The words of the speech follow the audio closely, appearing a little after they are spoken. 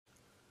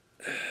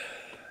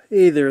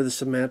Hey there, this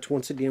is Matt.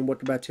 Once again,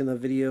 welcome back to another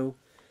video.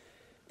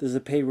 This is a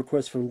paid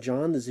request from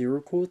John, the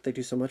Zero Quote. Thank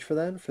you so much for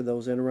that. For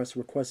those interested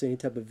in requesting any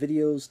type of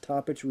videos,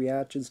 topics,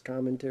 reactions,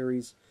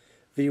 commentaries,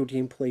 video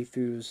game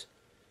playthroughs,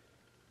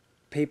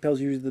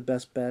 PayPal's usually the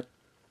best bet.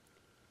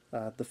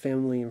 The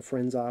family and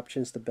friends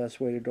option is the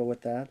best way to go with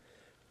that.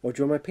 Or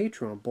join my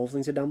Patreon. Both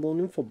links are down below in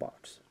the info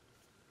box.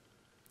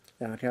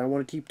 Now, I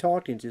want to keep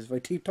talking. Just if I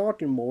keep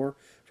talking more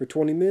for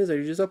 20 minutes, I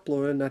just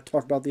upload it and not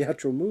talk about the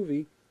actual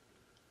movie.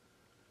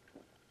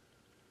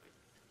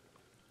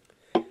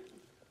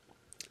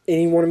 And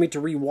he wanted me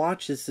to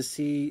rewatch this to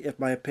see if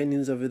my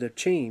opinions of it have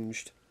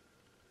changed.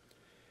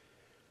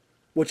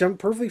 Which I'm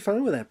perfectly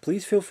fine with that.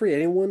 Please feel free.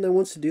 Anyone that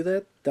wants to do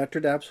that, that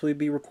could absolutely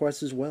be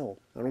requests as well.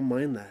 I don't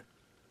mind that.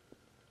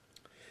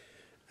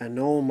 I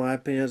know my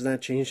opinion has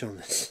not changed on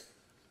this.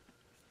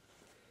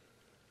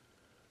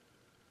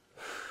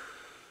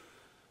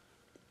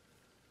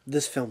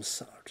 This film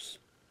sucks.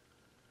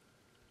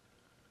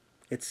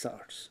 It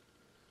sucks.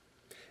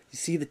 You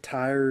see the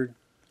tired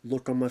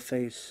look on my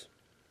face?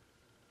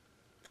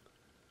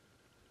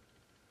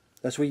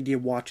 That's what you get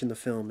watching the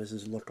film, is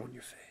his look on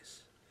your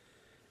face.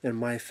 And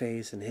my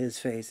face, and his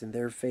face, and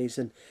their face,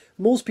 and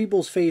most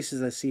people's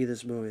faces I see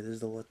this movie, this is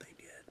the look they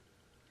get.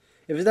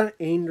 If it's not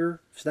anger,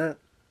 if it's not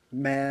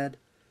mad,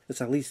 it's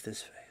at least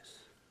this face.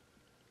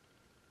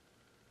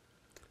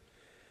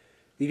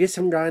 You get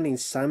some guy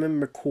named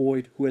Simon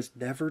McQuoid who has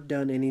never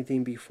done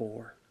anything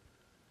before.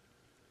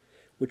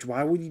 Which,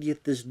 why would you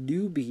get this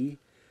newbie,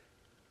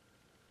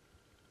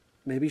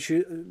 maybe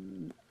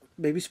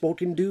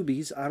smoking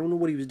doobies, I don't know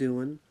what he was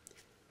doing,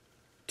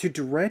 to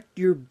direct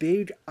your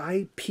big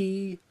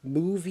IP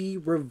movie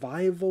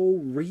revival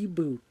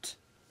reboot?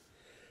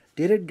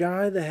 Did a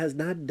guy that has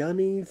not done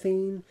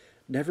anything,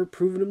 never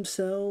proven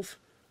himself,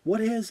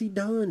 what has he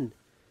done?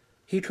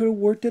 He could have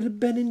worked at a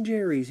Ben &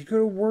 Jerry's. He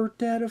could have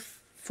worked at a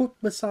foot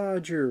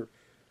massager.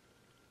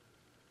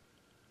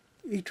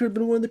 He could have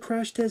been one of the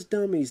crash test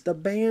dummies, the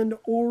band,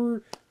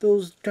 or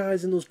those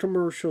guys in those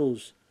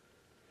commercials.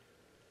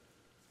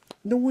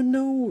 No one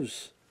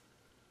knows.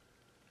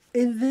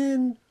 And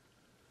then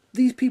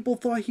these people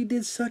thought he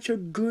did such a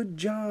good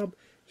job,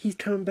 he's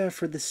coming back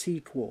for the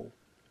sequel.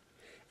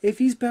 If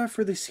he's back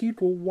for the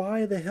sequel,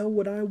 why the hell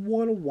would I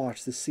want to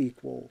watch the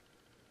sequel?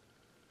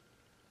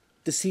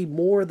 To see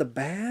more of the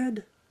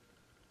bad?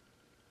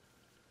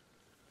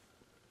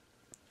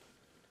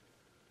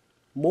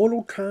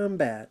 Mortal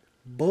Kombat.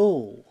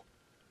 Bull.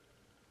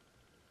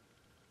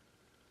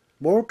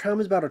 Mortal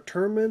Kombat is about a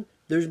tournament.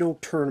 There's no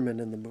tournament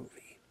in the movie.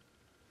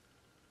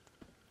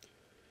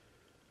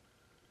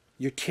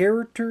 Your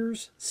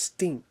characters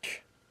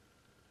stink.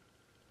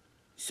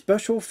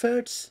 Special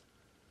effects,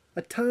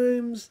 at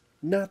times,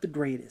 not the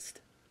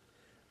greatest.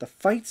 The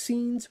fight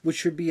scenes, which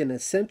should be an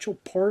essential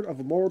part of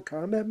a Mortal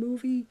Kombat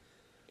movie,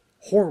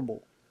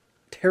 horrible,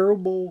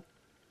 terrible,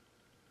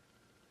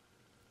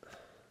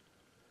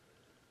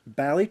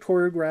 badly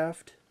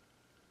choreographed,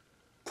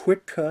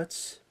 quick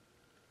cuts,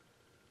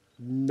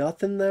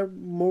 nothing that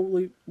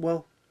remotely,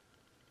 well,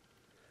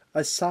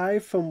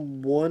 aside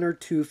from one or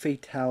two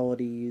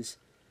fatalities,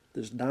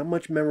 there's not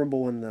much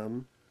memorable in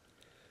them.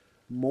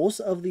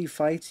 Most of the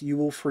fights you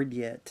will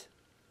forget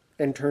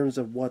in terms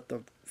of what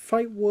the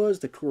fight was,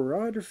 the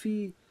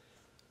choreography.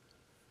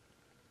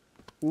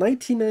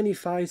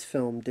 1995's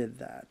film did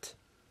that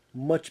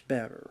much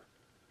better.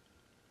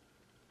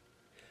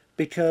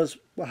 Because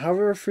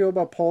however I feel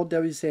about Paul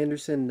W.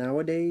 Sanderson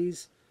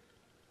nowadays,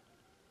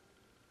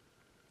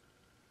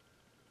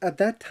 at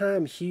that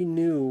time he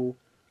knew,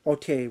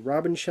 okay,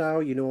 Robin Shaw,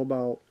 you know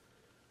about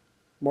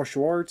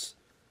martial arts.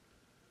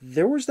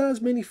 There was not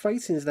as many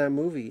fight scenes in that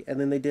movie. And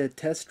then they did a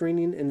test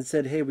screening and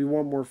said, hey, we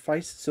want more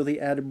fights. So they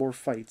added more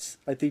fights.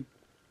 I think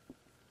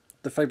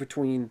the fight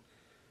between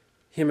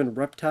him and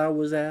Reptile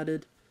was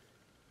added.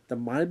 There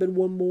might have been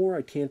one more.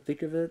 I can't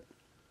think of it.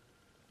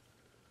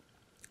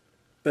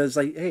 But it's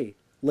like, hey,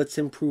 let's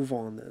improve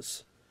on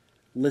this.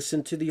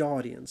 Listen to the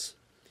audience.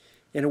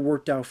 And it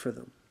worked out for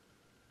them.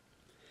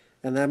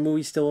 And that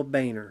movie's still a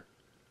banger.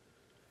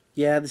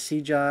 Yeah, the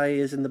CGI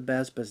isn't the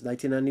best, but it's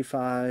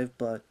 1995,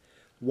 but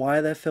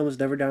why that film is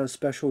never done a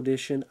special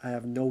edition, I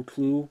have no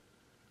clue.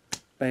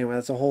 But anyway,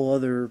 that's a whole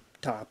other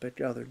topic,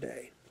 other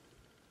day.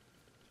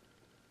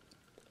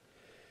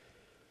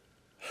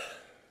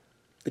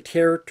 The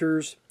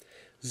characters,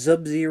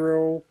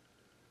 Sub-Zero,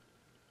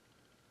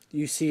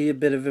 you see a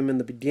bit of him in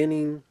the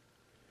beginning.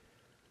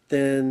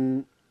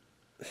 Then,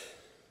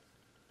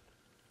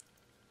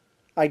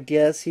 I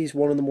guess he's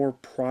one of the more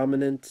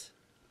prominent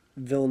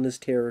villainous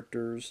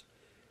characters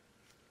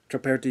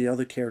compared to the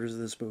other characters of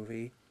this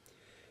movie.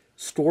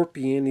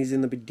 Scorpion, he's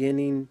in the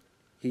beginning,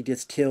 he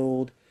gets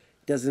killed,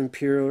 doesn't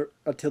appear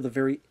until the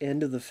very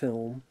end of the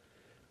film.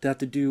 They have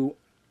to do,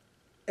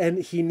 and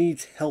he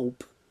needs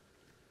help.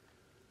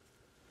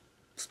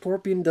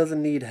 Scorpion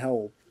doesn't need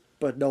help,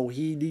 but no,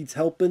 he needs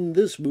help in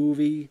this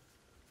movie.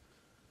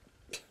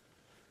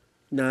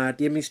 Nah,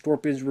 give me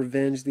Scorpion's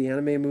Revenge, the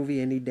anime movie,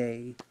 any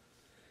day.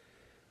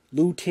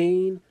 Liu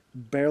Kang,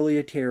 barely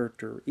a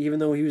character. Even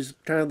though he was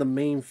kind of the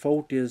main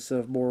focus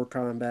of Mortal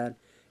Kombat,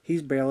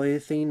 he's barely a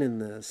thing in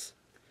this.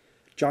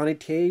 Johnny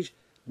Cage,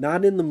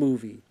 not in the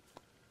movie.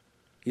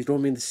 He's going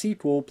to be in the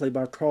sequel, played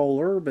by Carl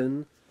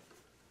Urban,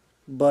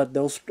 but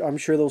I'm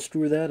sure they'll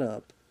screw that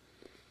up.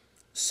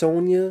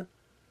 Sonya,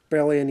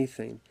 barely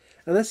anything.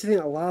 And that's the thing,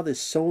 a lot of this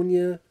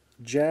Sonya,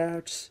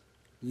 Jax,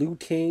 Liu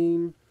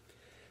Kang,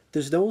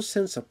 there's no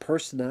sense of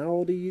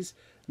personalities,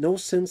 no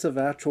sense of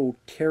actual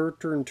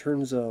character in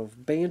terms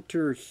of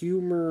banter,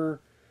 humor,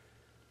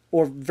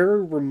 or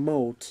very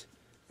remote,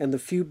 and the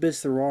few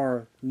bits there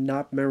are,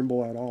 not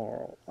memorable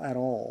at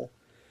all.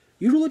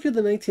 You look at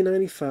the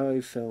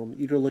 1995 film,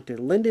 you look at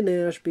Lyndon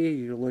Ashby,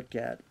 you look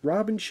at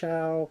Robin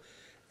Chow,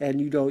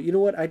 and you go, you know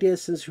what, I get a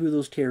sense who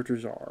those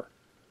characters are.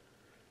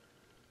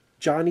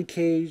 Johnny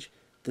Cage,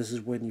 this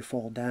is when you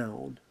fall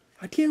down.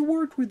 I can't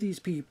work with these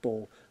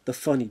people. The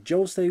funny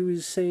jokes that he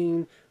was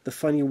saying, the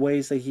funny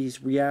ways that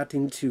he's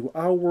reacting to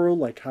our world,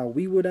 like how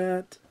we would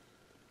act.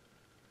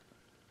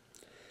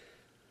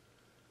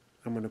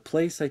 I'm in a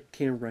place I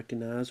can't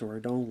recognize or I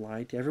don't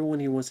like. Everyone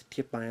here wants to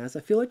tip my ass. I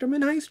feel like I'm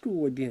in high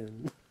school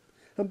again.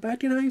 I'm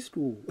back in high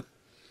school.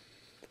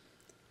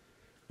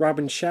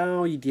 Robin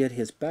Chow, you get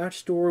his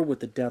backstory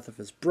with the death of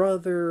his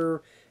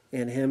brother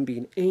and him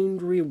being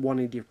angry,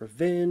 wanting to get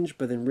revenge,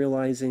 but then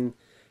realizing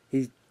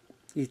he's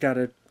got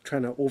to try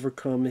to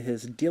overcome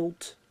his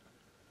guilt.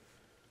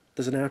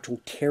 There's an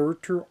actual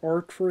character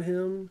arc for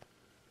him.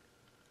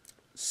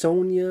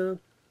 Sonya,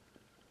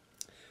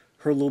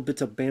 her little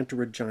bits of banter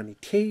with Johnny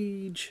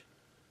Cage.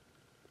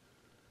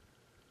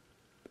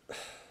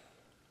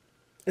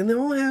 And they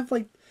all have,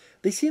 like,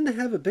 they seem to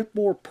have a bit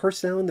more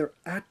personality in their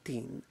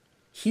acting.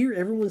 Here,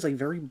 everyone's, like,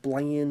 very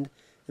bland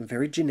and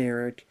very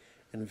generic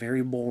and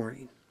very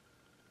boring.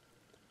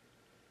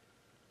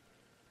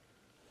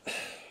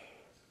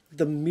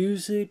 The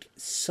music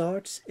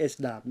sucks. It's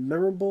not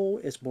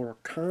memorable. It's Mortal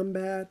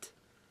Kombat.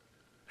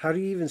 How do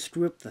you even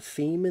screw up the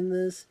theme in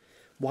this?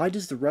 Why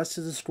does the rest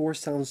of the score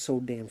sound so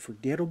damn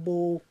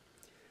forgettable?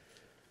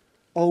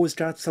 Oh, it's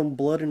got some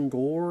blood and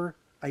gore.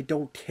 I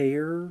don't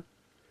care.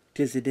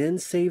 Because it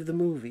didn't save the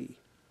movie.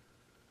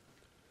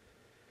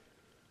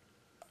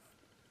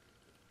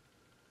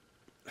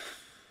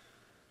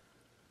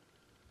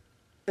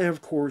 And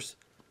of course,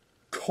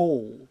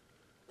 Cole.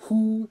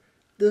 Who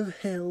the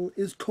hell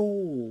is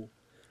Cole?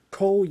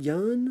 Cole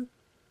Yun?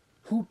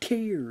 Who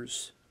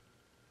cares?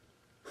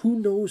 Who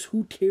knows?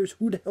 Who cares?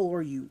 Who the hell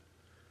are you?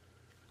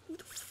 Who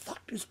the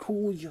fuck is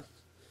Cole Yun?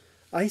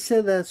 I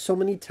said that so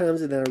many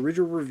times in that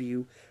original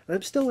review, and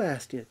I'm still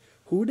asking,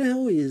 who the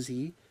hell is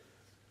he?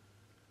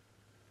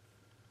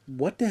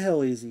 What the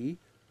hell is he?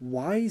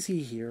 Why is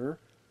he here?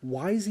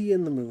 Why is he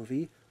in the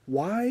movie?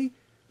 Why,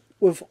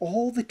 with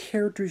all the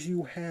characters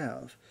you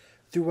have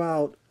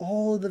throughout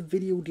all of the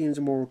video games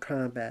of Mortal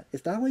Kombat,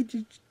 it's not like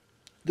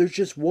there's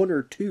just one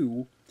or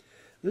two.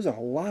 There's a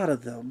lot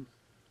of them.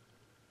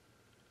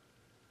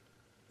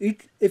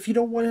 If you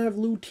don't want to have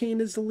Liu Kang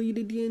as the lead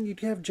again, you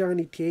can have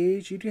Johnny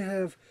Cage. You can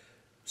have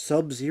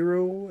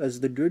Sub-Zero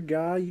as the good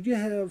guy. You can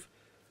have...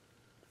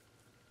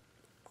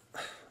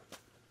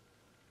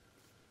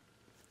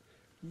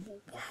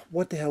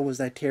 What the hell was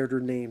that character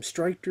name?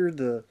 Striker,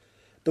 the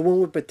one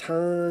with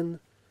baton,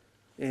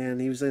 and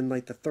he was in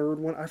like the third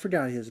one. I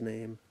forgot his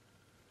name.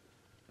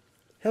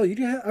 Hell,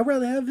 I'd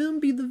rather have him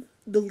be the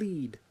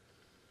lead.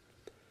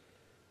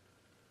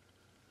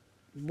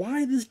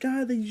 Why this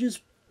guy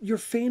that your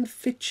fan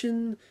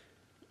fiction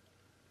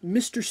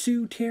Mr.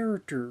 Sue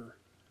character?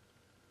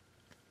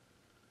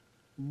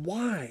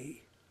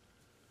 Why?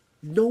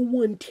 No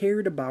one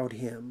cared about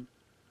him,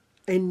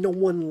 and no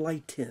one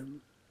liked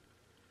him.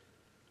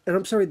 And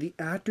I'm sorry, the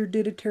actor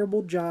did a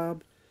terrible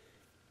job.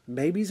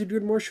 Maybe he's a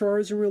good martial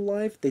artist in real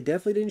life. They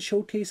definitely didn't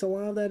showcase a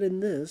lot of that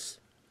in this.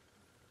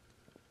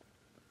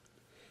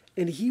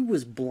 And he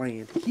was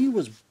bland. He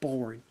was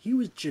boring. He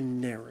was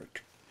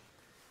generic.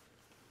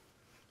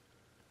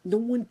 No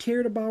one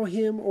cared about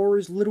him or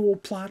his literal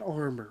plot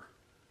armor.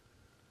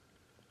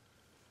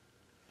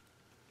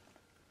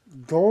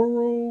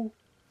 Goro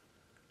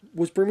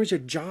was pretty much a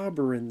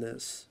jobber in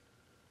this.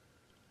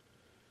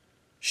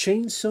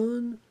 Shang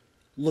Tsung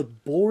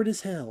looked bored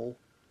as hell.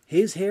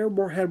 His hair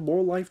had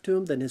more life to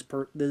him than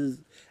his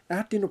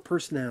acting or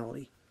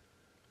personality.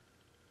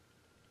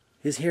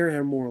 His hair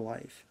had more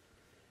life.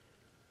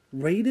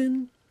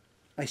 Raiden,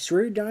 I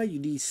swear to God, you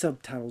need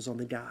subtitles on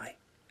the guy.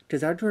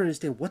 Because I don't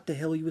understand what the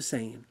hell he was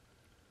saying.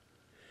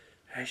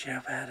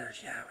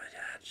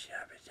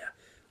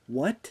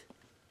 What?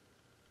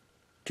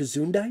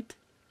 Gesundheit?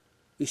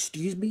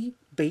 Excuse me?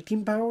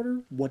 Baking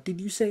powder? What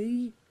did you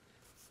say?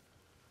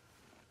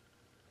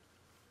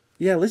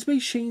 Yeah, let's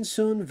make Shang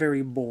Tsung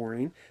very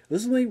boring.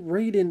 Let's make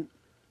Raiden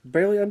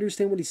barely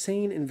understand what he's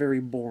saying and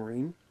very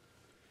boring.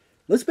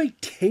 Let's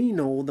make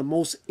Kano the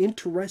most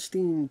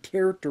interesting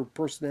character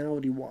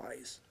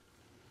personality-wise.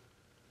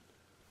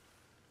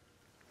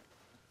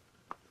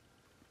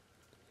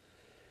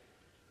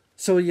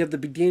 So you have the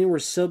beginning where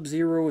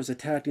Sub-Zero is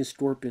attacking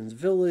Scorpion's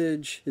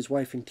village. His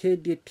wife and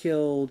kid get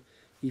killed.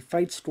 He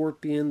fights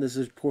Scorpion. This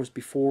is, of course,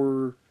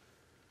 before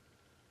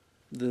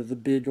the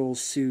big old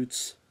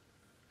suits.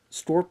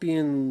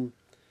 Scorpion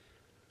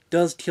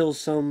does kill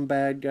some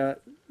bad guy.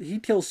 He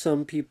kills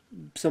some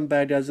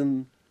bad guys,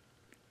 and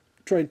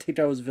trying to take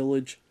out his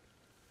village.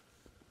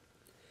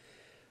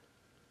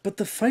 But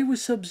the fight with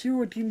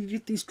Sub-Zero, you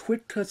get these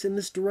quick cuts, and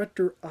this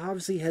director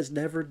obviously has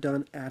never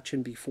done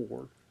action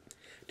before.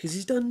 Because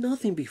he's done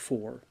nothing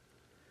before.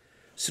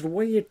 So the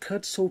way it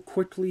cuts so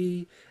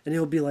quickly, and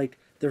it'll be like,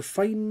 they're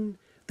fighting,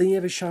 then you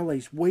have a shot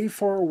like way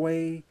far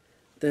away,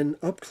 then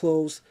up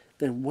close,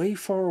 then way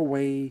far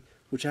away,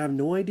 which I have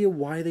no idea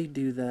why they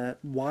do that,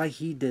 why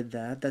he did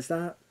that. That's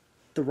not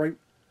the right...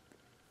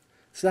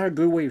 It's not a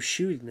good way of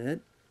shooting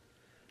it.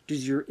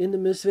 Because you're in the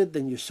midst of it,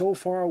 then you're so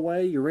far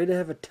away, you're ready to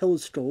have a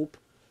telescope,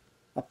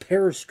 a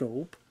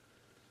periscope.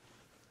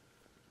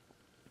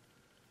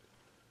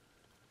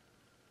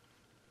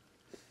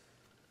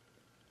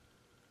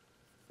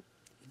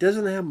 He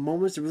doesn't have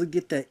moments to really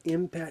get that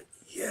impact,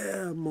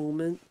 yeah,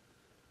 moment.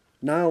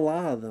 Not a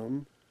lot of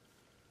them.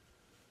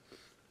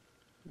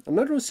 I'm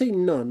not going to say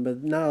none,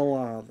 but not a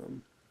lot of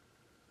them.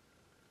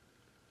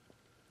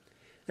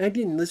 And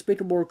again, let's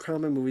make a Mortal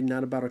Kombat movie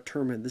not about a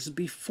tournament. This is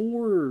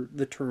before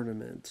the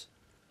tournament.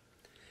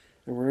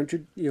 And we're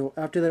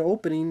after that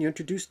opening, you're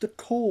introduced to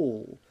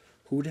Cole.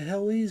 Who the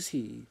hell is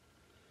he?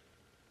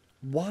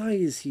 Why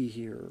is he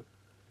here?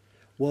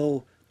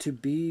 Well, to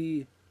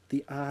be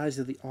the eyes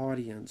of the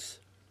audience.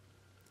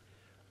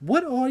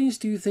 What audience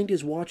do you think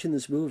is watching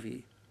this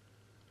movie?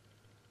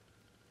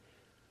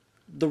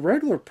 The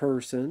regular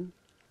person,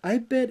 I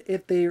bet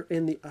if they're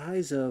in the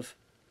eyes of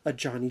a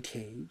Johnny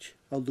Cage,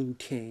 a Liu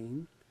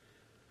Kang,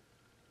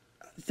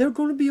 they're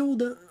going to be able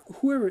to,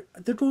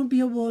 they're going to be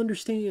able to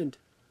understand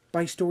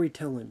by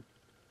storytelling.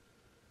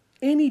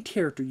 Any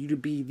character, you to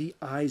be the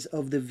eyes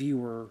of the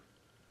viewer.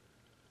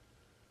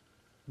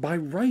 By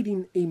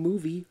writing a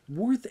movie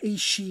worth a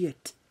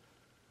shit.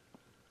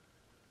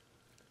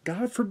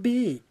 God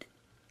forbid.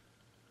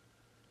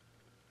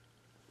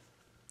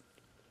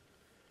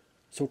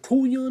 So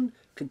Cole,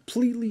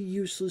 completely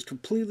useless,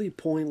 completely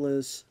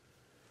pointless,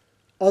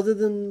 other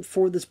than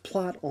for this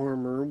plot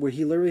armor, where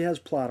he literally has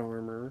plot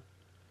armor.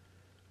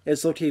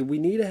 It's okay, we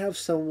need to have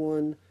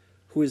someone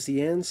who is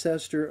the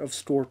ancestor of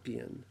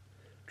Scorpion.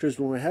 Because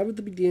when we have at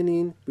the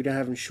beginning, we don't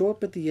have him show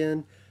up at the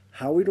end.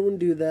 How we don't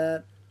do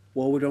that?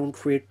 Well, we don't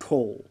create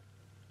Cole.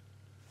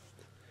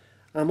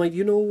 I'm like,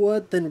 you know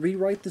what? Then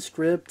rewrite the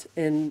script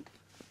and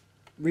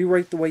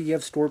rewrite the way you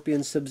have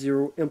Scorpion,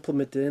 Sub-Zero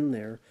implemented in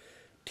there.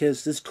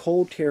 Because this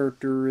Cole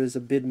character is a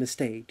big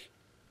mistake.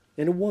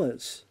 And it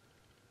was.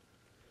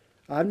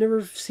 I've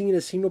never seen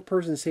a single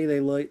person say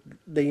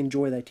they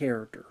enjoy that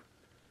character.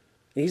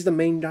 And he's the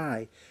main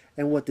guy.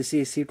 And what, to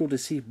see a sequel to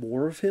see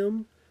more of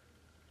him?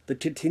 The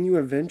continued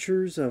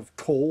adventures of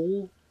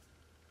Cole?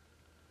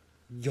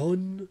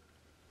 Yun?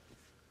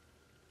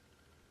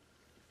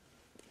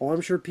 Oh,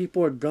 I'm sure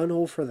people are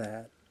gun-ho for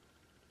that.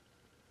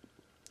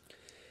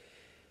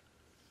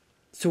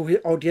 So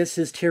I guess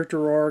his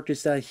character arc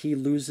is that he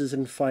loses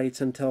in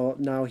fights until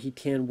now he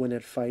can win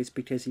at fights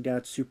because he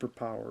got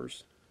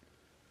superpowers.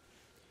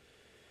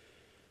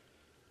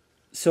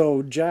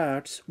 So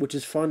Jax, which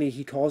is funny,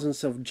 he calls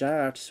himself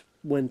Jax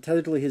when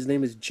technically his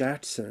name is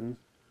Jackson.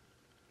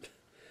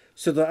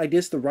 So I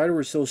guess the writer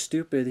was so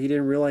stupid he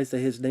didn't realize that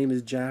his name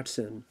is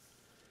Jackson.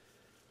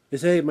 He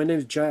says, hey, my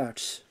name's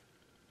Jax.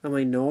 I'm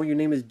like, no, your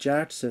name is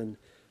Jackson.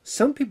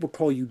 Some people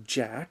call you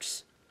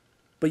Jax,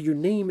 but your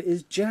name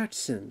is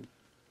Jackson.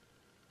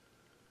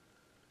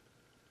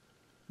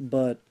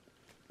 But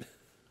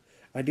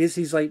I guess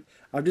he's like,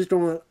 I'm just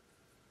going to,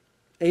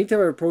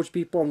 anytime I approach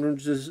people, I'm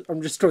just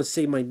going to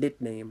say my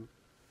nickname.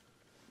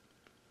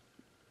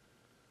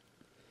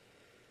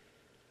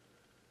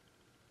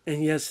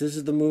 And yes, this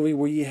is the movie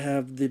where you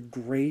have the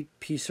great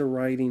piece of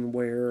writing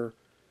where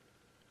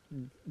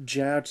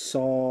Jax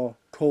saw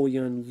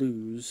Cole-Yun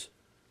lose,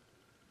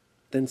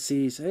 then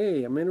sees,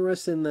 hey, I'm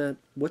interested in that,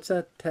 what's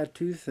that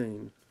tattoo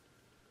thing?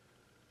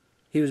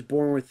 He was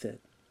born with it.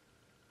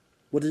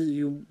 What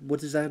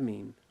does that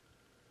mean?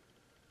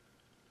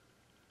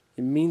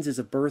 It means it's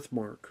a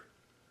birthmark.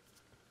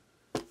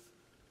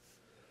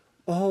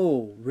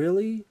 Oh,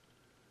 really?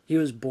 He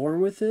was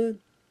born with it?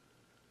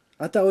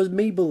 I thought it was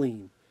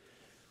Maybelline.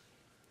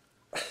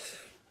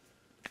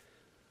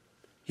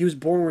 He was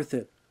born with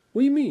it.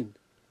 What do you mean?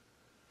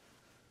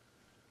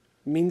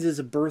 It means it's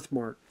a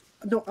birthmark.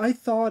 No, I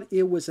thought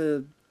it was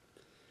a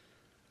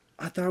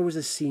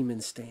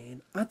semen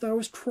stain. I thought it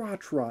was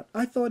crotch rot.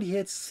 I thought he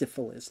had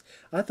syphilis.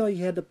 I thought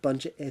he had a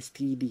bunch of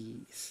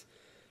STDs.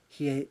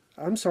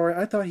 I'm sorry,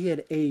 I thought he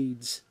had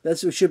AIDS.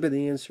 That's what should be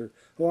the answer.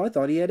 Oh, I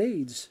thought he had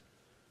AIDS.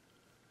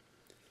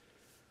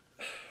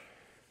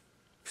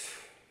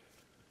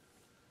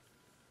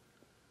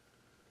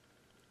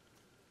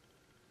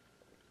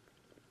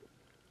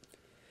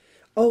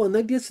 Oh, and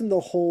that gets in the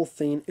whole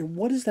thing. And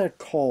what is that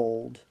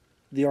called?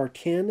 The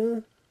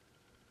Arcana?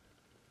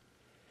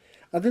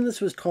 I think this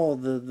was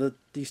called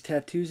these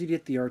tattoos you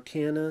get, the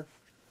Arcana.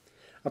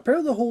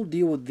 Apparently the whole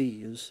deal with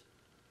these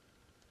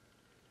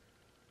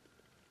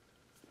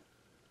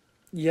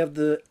you have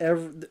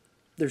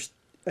there's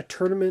a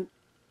tournament.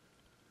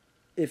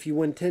 If you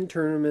win 10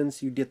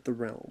 tournaments, you get the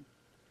realm.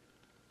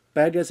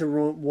 Bad guys have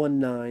won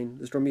 9.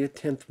 There's going to be a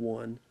 10th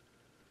one.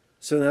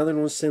 So now they're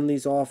going to send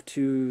these off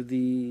to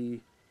the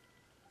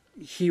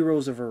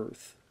heroes of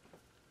Earth.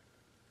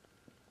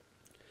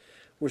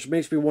 Which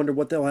makes me wonder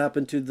what they'll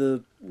happen to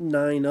the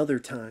 9 other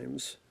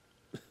times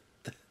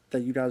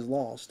that you guys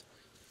lost.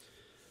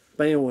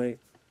 But anyway,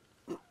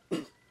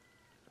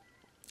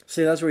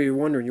 see, that's what you're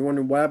wondering. You're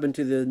wondering what happened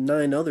to the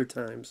 9 other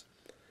times.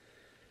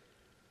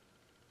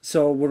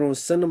 So we're going to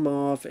send them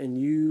off,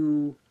 and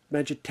you,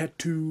 Magic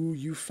Tattoo,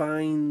 you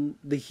find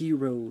the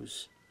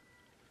heroes.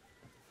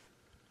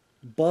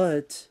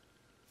 But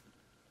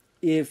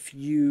if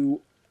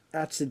you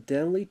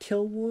accidentally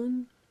kill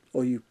one,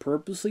 or you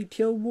purposely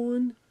kill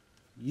one,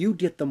 you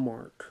get the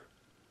mark.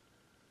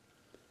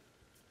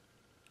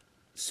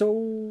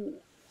 So,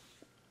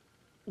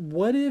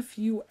 what if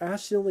you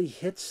accidentally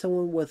hit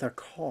someone with a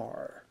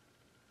car?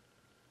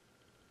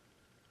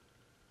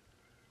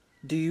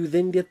 Do you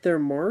then get their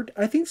mark?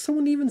 I think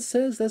someone even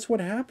says that's what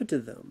happened to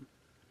them.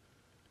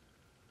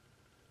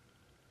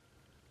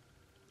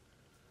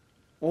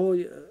 Oh,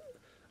 yeah.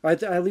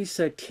 At least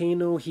said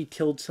Kano, he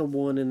killed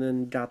someone and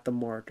then got the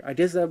mark. I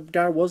guess that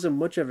guy wasn't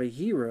much of a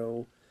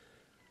hero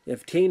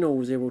if Kano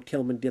was able to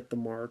kill him and get the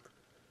mark.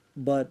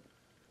 But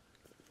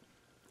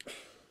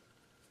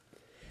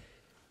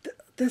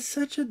that's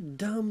such a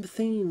dumb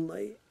thing,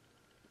 like,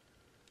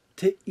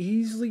 to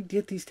easily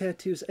get these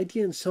tattoos.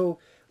 Again, so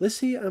let's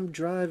say I'm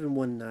driving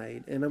one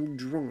night and I'm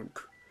drunk,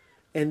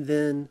 and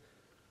then,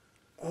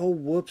 oh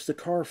whoops, the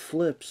car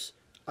flips.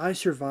 I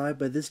survived,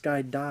 but this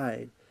guy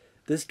died.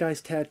 This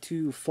guy's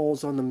tattoo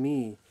falls onto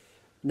me.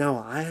 Now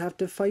I have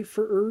to fight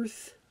for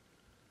Earth?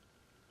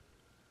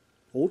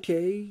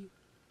 Okay.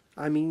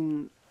 I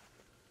mean,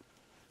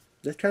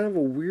 that's kind of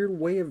a weird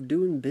way of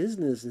doing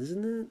business,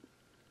 isn't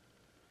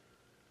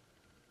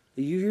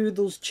it? You hear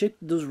those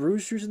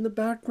roosters in the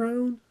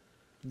background?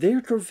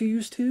 They're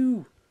confused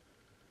too.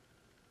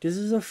 This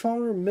is a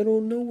farm, middle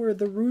of nowhere.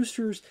 The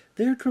roosters,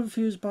 they're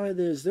confused by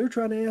this. They're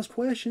trying to ask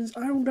questions.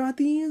 I don't got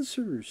the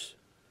answers.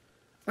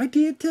 I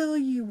can't tell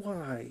you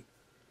why.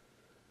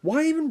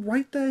 Why even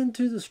write that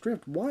into the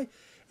script? Why?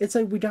 It's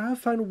like we gotta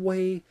find a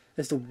way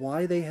as to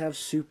why they have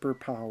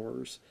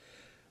superpowers.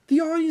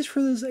 The audience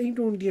for this ain't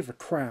gonna give a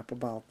crap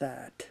about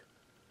that.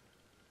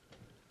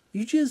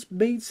 You just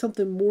made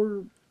something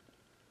more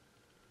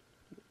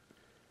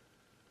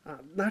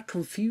not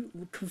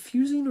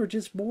confusing, or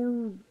just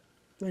more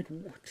like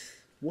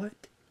what?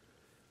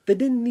 They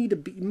didn't need to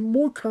be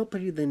more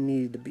complicated than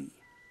needed to be.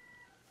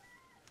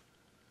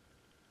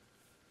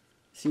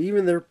 See,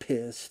 even they're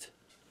pissed.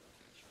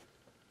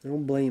 I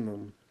don't blame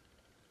them.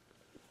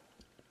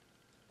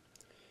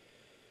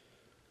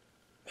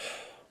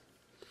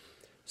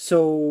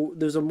 So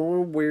there's a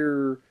moment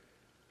where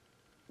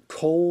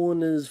Cole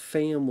and his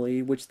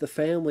family, which the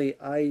family,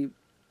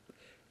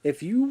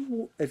 if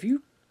you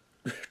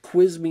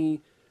quiz me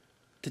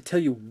to tell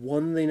you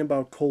one thing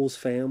about Cole's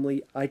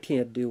family, I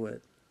can't do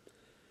it.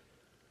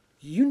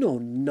 You know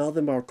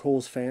nothing about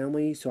Cole's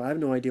family, so I have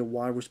no idea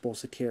why we're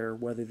supposed to care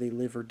whether they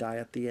live or die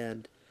at the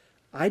end.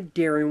 I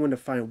dare anyone to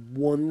find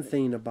one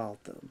thing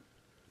about them.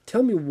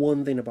 Tell me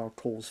one thing about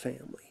Cole's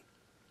family.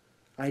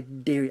 I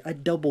dare you. I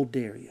double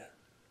dare you.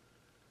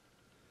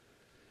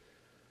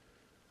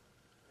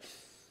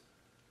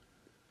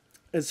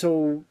 And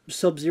so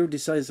Sub-Zero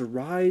decides to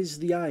rise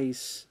the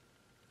ice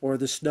or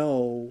the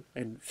snow,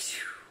 and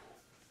phew.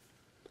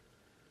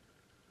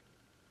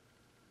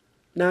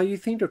 Now you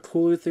think the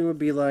cooler thing would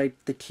be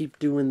like to keep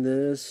doing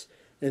this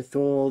and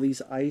throw all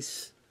these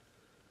ice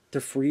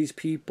to freeze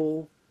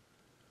people?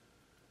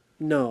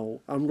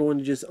 No, I'm going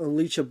to just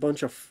unleash a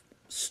bunch of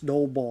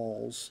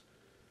snowballs.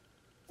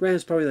 Granted,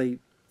 it's probably like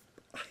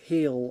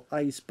hail,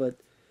 ice, but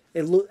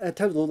at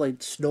times it look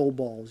like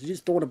snowballs. You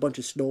just throwing a bunch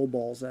of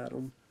snowballs at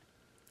them.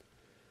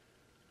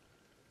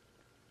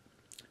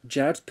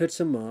 Jax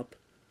picks him up,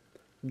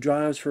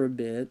 drives for a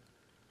bit.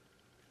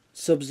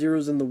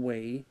 Sub-Zero's in the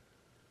way.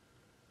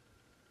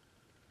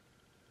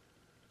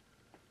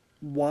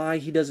 Why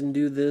he doesn't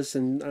do this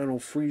and, I don't know,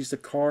 freeze the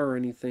car or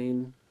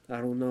anything, I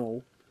don't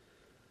know.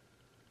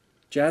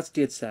 Jax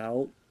gets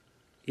out.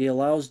 He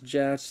allows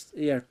Jax,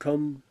 yeah,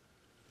 come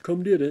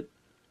did it.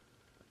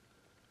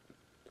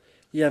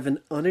 You have an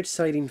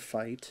unexciting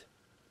fight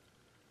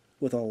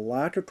with a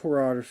lack of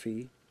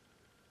choreography,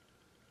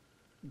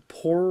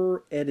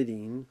 poor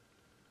editing.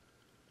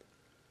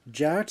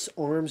 Jax's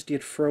arms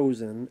get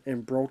frozen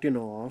and broken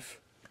off.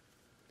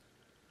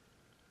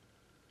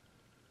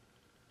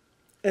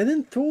 And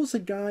then throws the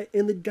guy,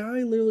 and the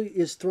guy literally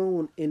is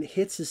thrown and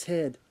hits his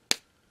head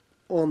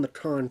on the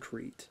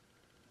concrete.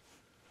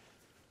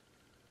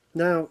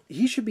 Now,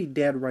 he should be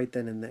dead right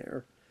then and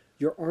there.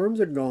 Your arms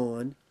are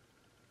gone.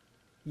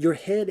 Your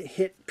head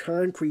hit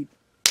concrete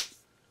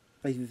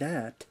like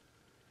that.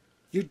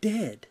 You're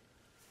dead.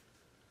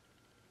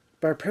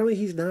 But apparently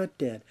he's not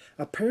dead.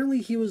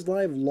 Apparently he was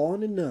alive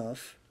long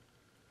enough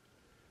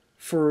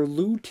for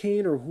Liu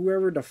Kang or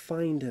whoever to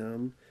find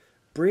him,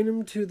 bring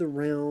him to the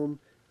realm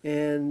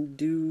and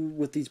do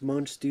with these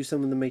monks, do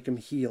something to make him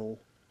heal.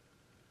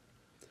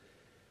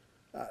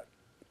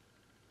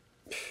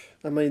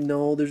 I mean,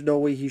 no, there's no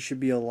way he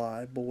should be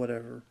alive, but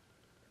whatever.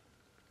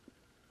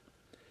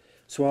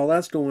 So while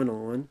that's going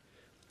on,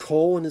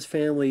 Cole and his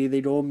family,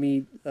 they go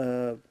meet,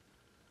 I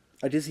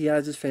guess he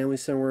has his family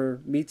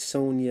somewhere, meets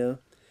Sonya.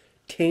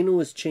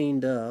 Tano is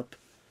chained up.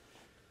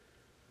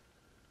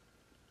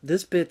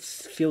 This bit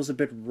feels a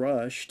bit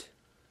rushed.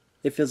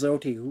 It feels like,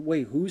 okay,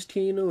 wait, who's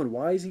Tano and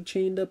why is he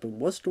chained up and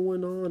what's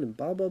going on and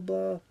blah, blah,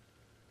 blah.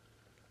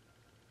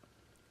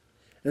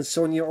 And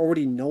Sonya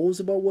already knows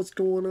about what's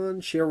going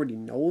on. She already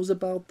knows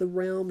about the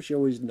realm. She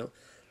always knows.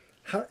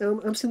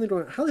 I'm sitting there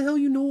going, how the hell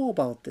you know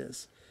about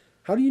this?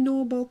 How do you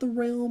know about the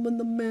realm and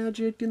the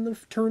magic and the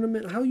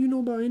tournament? How do you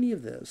know about any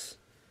of this?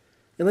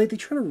 And like they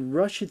try to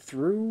rush it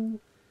through,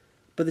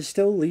 but it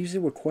still leaves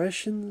you with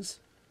questions.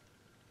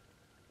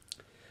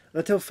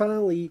 Until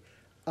finally,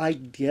 I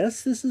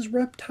guess this is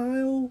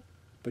Reptile,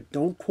 but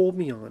don't quote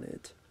me on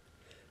it.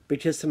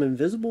 Because some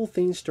invisible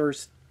thing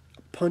starts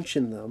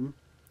punching them.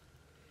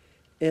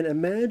 And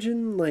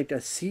imagine like a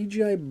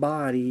CGI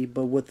body,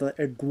 but with an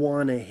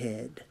iguana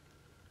head.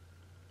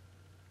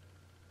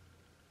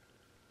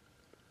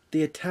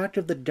 The Attack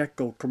of the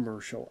Deco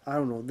commercial. I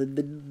don't know.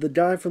 The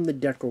guy from the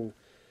Deco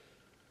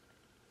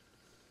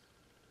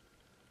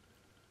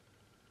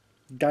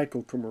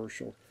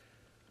commercial.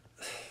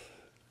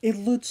 It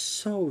looked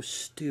so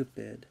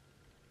stupid.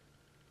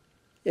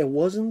 It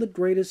wasn't the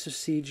greatest of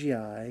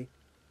CGI.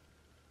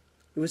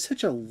 It was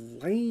such a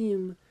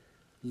lame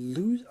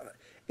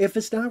If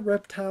it's not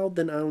Reptile,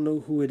 then I don't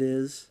know who it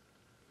is.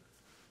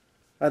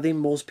 I think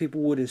most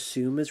people would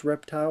assume it's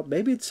Reptile.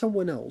 Maybe it's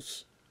someone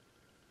else.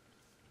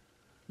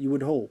 You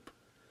would hope.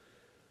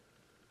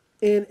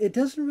 And it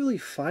doesn't really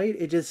fight.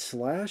 It just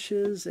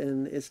slashes,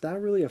 and it's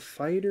not really a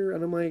fighter.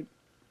 And I'm like,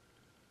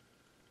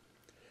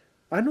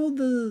 I know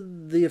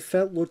the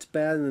effect looks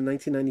bad in the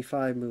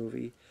 1995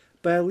 movie,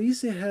 but at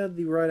least they had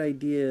the right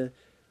idea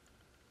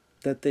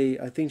that they,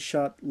 I think,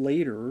 shot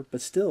later,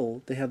 but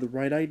still, they had the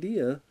right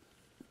idea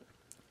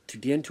to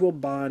get into a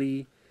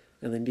body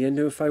and then get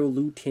into a fight with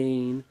Liu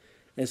Kang.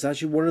 And it's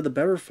actually one of the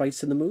better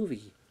fights in the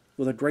movie,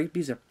 with a great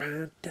piece of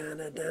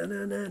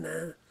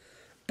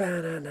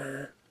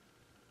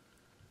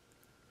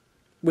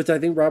which I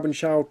think Robin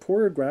Shaw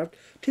choreographed,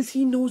 because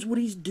he knows what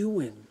he's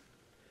doing.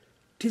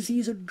 Because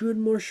he's a good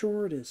martial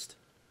artist.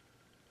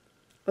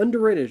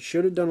 Underrated,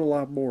 should have done a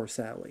lot more,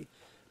 sadly.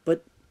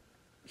 But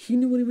he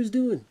knew what he was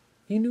doing.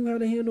 He knew how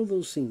to handle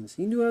those scenes.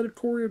 He knew how to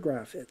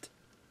choreograph it.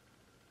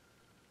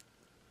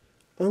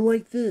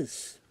 Unlike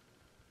this.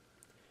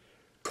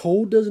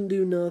 Cole doesn't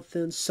do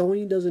nothing.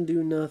 Sony doesn't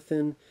do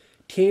nothing.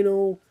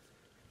 Tano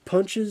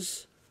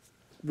punches,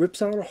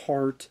 rips out a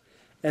heart,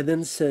 and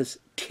then says,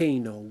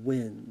 Kano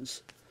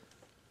wins.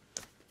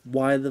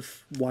 Why the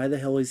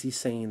hell is he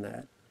saying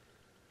that?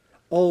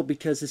 Oh,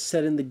 because it's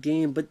set in the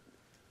game, but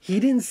he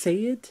didn't say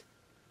it.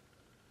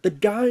 The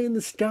guy in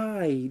the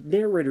sky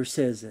narrator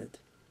says it.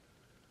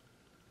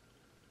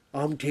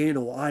 I'm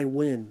Kano, I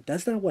win.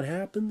 That's not what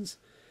happens.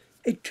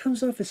 It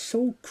comes off as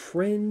so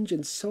cringe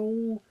and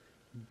so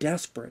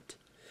desperate.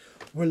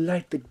 We're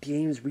like the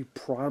games we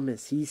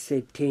promised. He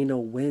said Kano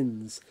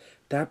wins.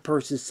 That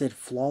person said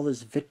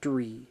flawless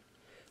victory.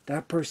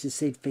 That person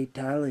said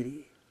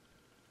fatality.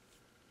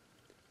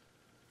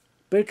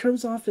 But it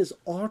comes off as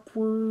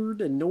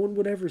awkward and no one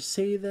would ever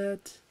say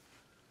that.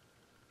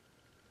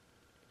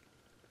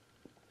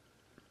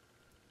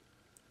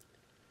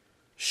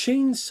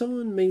 Shang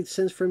Tsung made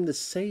sense for him to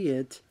say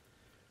it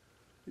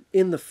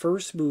in the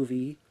first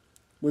movie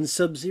when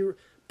Sub-Zero,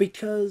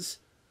 because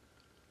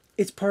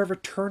it's part of a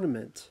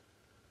tournament.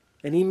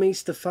 And he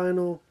makes the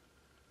final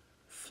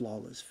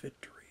flawless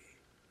victory.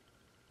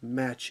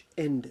 Match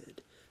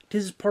ended.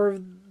 This is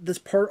part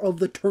of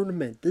the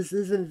tournament. This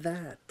isn't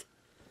that.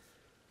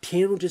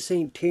 Tano just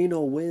saying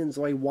Tano wins.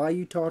 Like, why are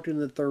you talking in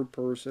the third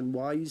person?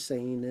 Why are you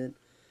saying it?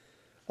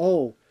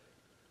 Oh,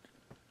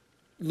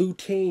 Liu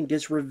Kang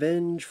gets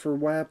revenge for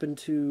what happened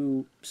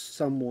to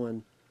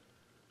someone.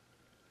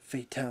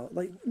 Fatality.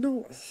 Like, no.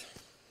 What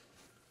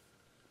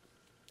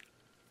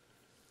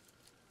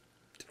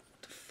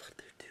the fuck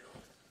they're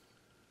doing?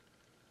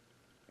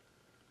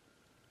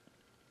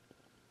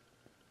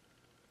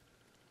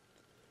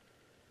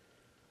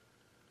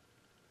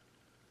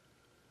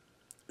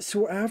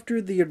 So after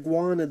the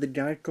iguana, the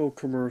Geico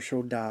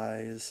commercial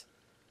dies,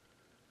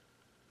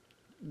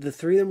 the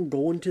three of them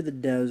go into the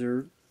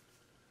desert.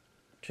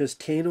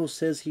 Just Tano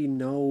says he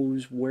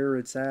knows where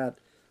it's at.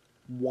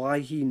 Why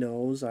he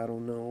knows, I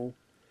don't know.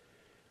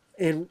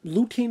 And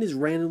Liu Kang is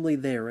randomly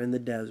there in the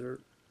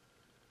desert.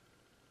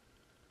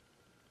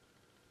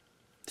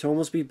 To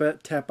almost be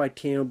tapped by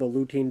Tano, but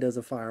Liu Kang does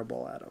a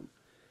fireball at him.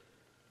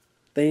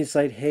 Then he's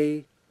like,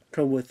 hey,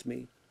 come with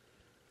me.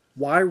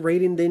 Why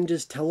Raiden didn't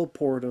just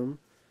teleport him?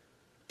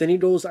 Then he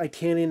goes, I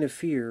can't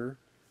interfere.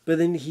 But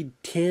then he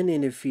can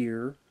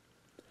interfere.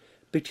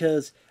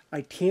 Because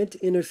I can't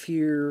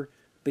interfere,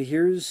 but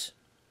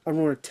I'm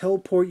going to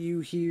teleport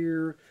you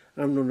here.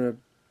 I'm going to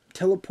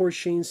teleport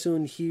Shang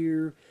Tsung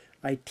here.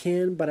 I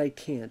can, but I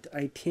can't.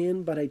 I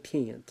can, but I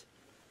can't.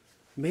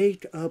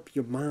 Make up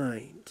your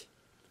mind.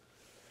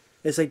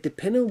 It's like,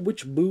 depending on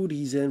which mood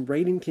he's in,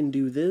 Raiden can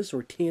do this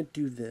or can't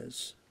do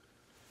this.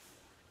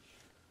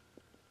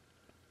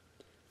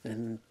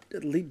 And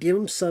give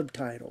him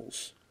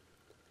subtitles.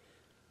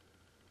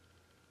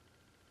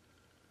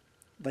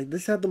 Like,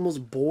 this had the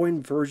most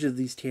boring version of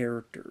these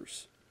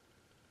characters.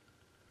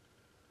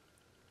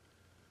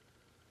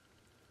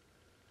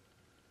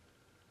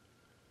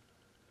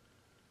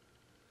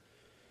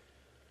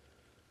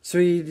 So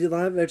you did a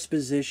lot of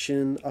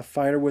exposition. A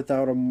fighter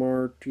without a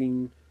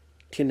marking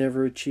can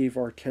never achieve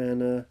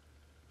Arcana.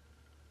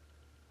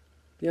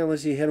 Yeah,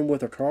 unless you hit him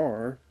with a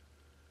car.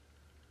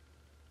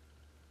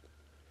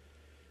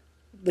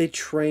 They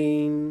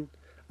train.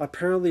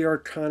 Apparently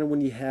Arcana,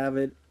 when you have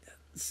it,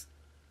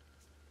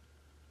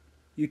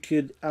 you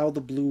could, out of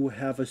the blue,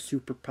 have a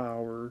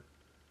superpower.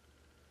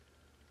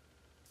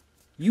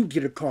 You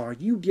get a car,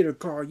 you get a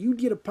car, you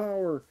get a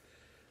power.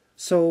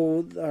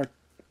 So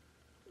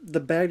the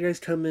bad guys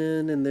come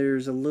in and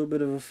there's a little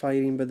bit of a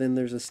fighting, but then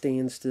there's a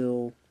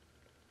standstill.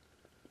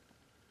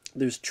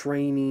 There's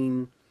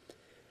training.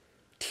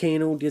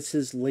 Tano gets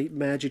his late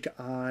magic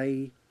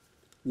eye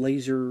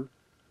laser.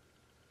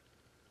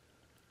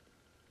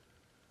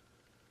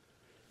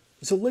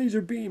 It's a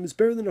laser beam. It's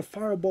better than a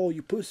fireball,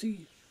 you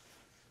pussy.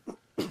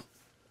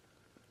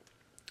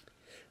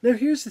 Now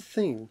here's the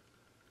thing.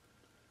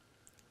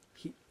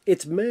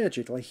 It's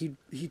magic. Like,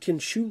 he can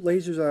shoot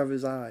lasers out of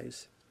his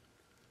eyes.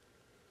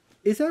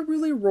 Is that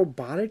really a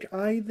robotic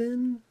eye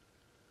then?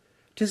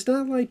 It's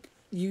not like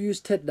you use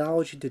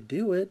technology to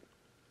do it.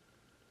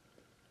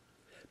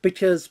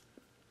 Because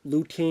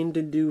Liu Kang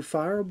can do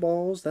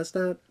fireballs. That's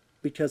not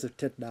because of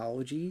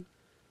technology.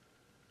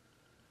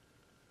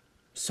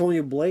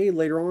 Sonya Blade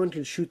later on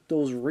can shoot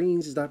those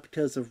rings. It's not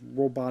because of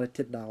robotic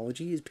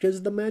technology. It's because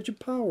of the magic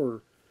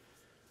power.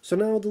 So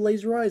now the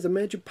laser eye is a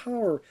magic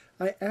power.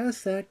 I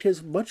ask that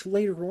because much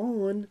later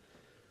on,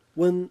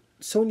 when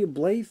Sonya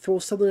Blade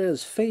throws something at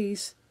his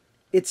face,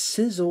 it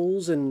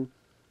sizzles and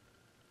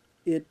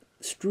it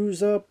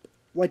screws up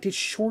like it's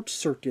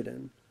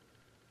short-circuiting.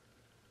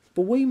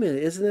 But wait a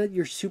minute, isn't that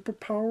your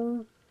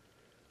superpower?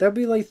 That'd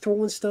be like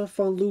throwing stuff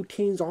on Liu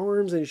Kang's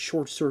arms and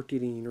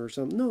short-circuiting or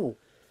something. No.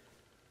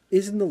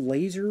 Isn't the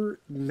laser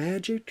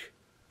magic?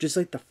 Just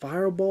like the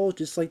fireball,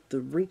 just like the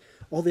ring,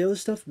 all the other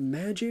stuff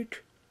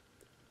magic?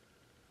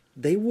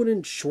 They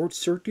wouldn't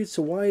short-circuit,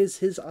 so why is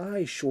his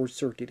eye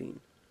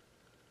short-circuiting?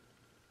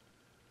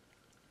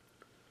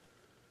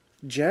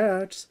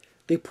 Jax,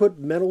 they put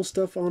metal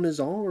stuff on his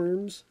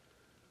arms,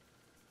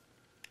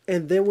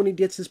 and then when he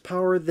gets his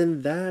power,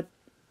 then that,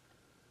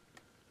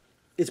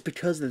 it's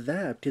because of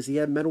that, because he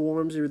had metal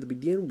arms there to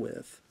begin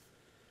with.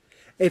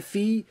 If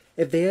they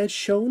had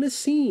shown a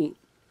scene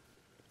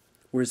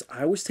where his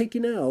eye was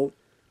taken out,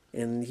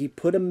 and he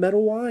put a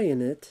metal eye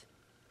in it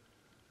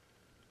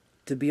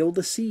to be able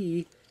to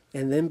see,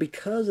 and then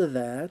because of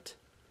that,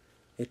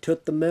 it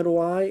took the metal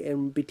eye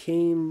and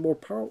became more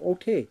powerful.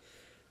 Okay,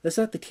 that's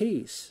not the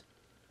case.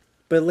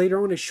 But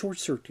later on it short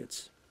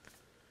circuits.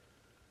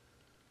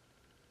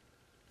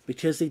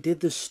 Because they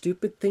did this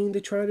stupid thing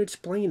to try to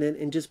explain it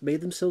and just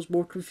made themselves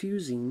more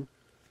confusing.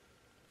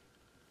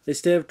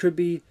 Instead of could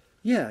be,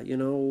 yeah, you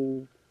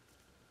know,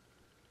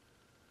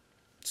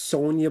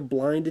 Sonya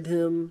blinded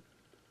him.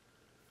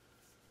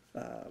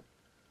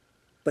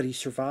 But he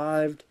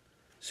survived.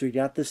 So he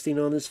got this thing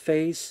on his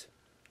face.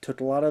 Took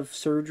a lot of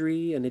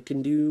surgery. And it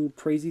can do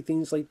crazy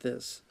things like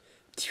this.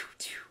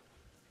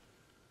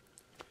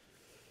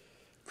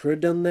 Could have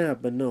done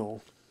that, but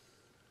no.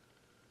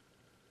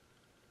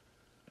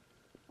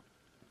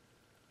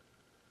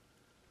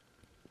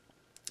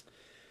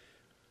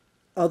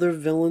 Other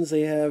villains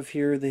they have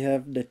here. They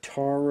have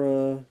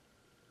Natara.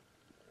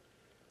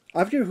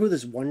 I forget who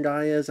this one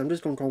guy is. I'm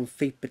just going to call him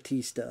Fate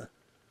Batista.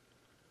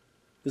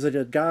 He's like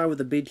a guy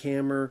with a big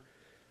hammer.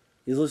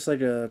 He looks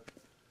like a,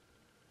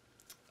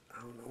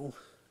 I don't know,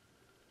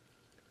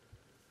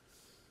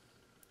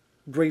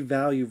 great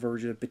value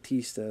version of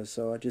Batista.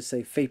 So I just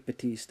say Fate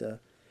Batista.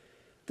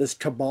 This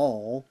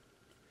Cabal,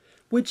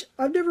 which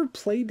I've never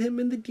played him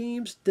in the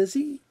games. Is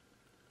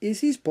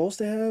he supposed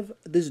to have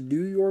this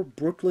New York,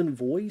 Brooklyn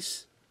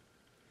voice?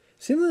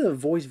 Seems like a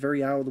voice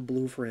very out of the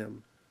blue for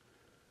him.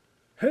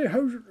 Hey,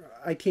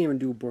 I can't even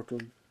do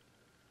Brooklyn.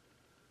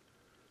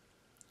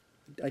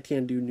 I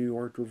can't do New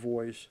Yorker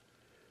voice.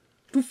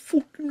 The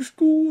fucking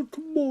school?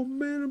 Come on,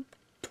 man. I'm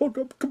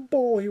talking up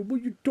Cabal here.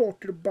 What are you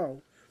talking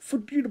about?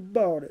 Forget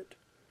about it.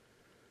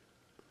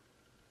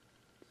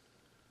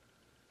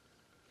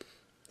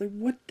 Like,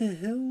 what the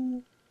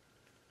hell?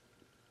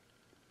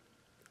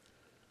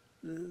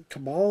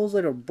 Cabal's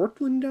like a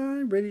Brooklyn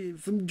guy, ready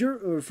from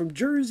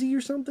Jersey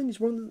or something. He's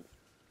one of the,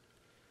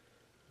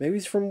 maybe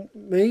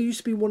he used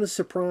to be one of the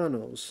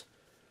Sopranos.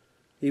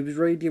 He was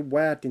ready to get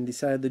whacked and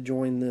decided to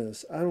join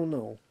this. I don't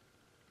know.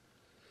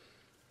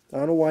 I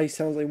don't know why he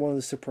sounds like one of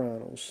the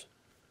Sopranos.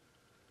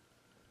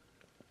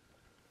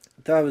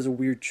 I thought it was a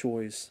weird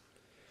choice.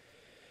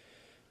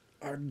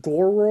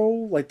 Goro,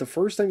 like the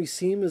first time you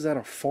see him is at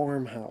a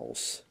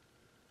farmhouse.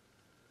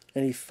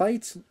 And he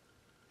fights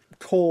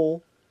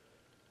Cole,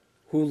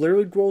 who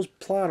literally grows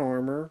plot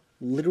armor,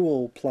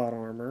 literal plot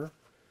armor.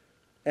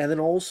 And then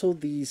also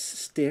these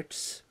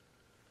sticks.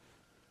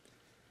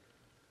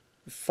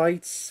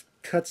 Fights,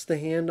 cuts the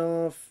hand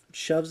off,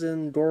 shoves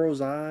in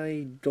Goro's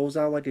eye, goes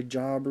out like a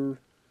jobber.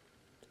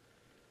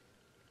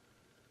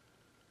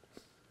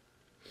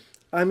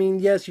 I mean,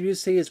 yes, you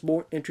just say it's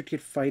more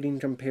intricate fighting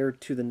compared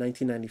to the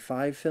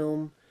 1995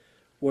 film,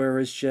 where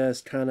it's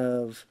just kind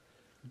of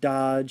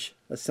dodge,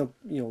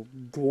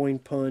 groin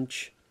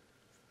punch.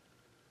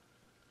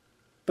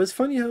 But it's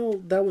funny how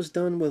that was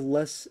done with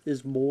less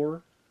is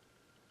more.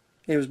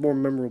 And it was more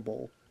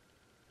memorable.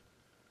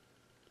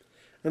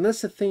 And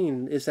that's the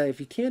thing, is that if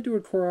you can't do a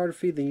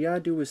choreography, then you gotta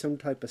do it with some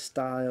type of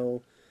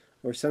style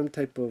or some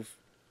type of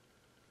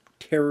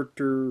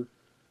character,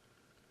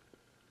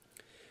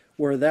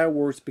 where that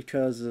works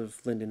because of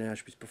Lyndon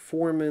Ashby's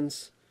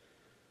performance,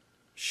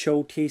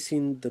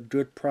 showcasing the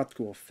good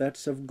practical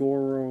effects of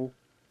Goro,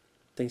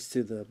 thanks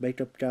to the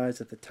makeup guys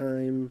at the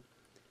time.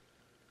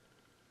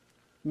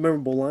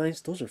 Memorable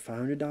lines, those are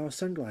 $500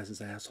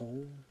 sunglasses,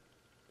 asshole.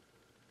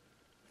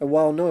 And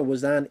while no, it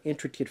was not an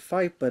intricate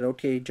fight, but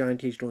okay, Johnny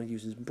Cage don't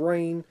use his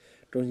brain,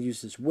 don't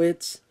use his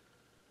wits,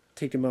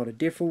 take him out a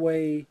different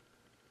way.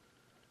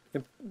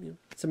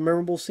 It's a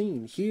memorable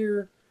scene.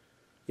 Here,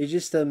 it's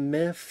just a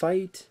meh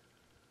fight.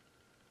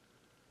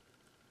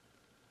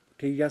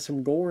 Okay, you got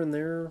some gore in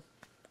there.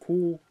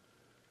 Cool.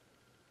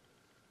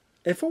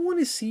 If I want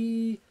to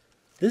see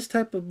this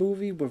type of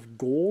movie with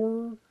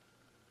gore,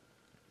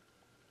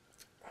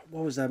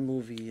 what was that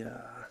movie?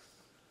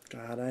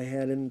 God, I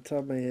had it in the top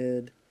of my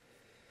head.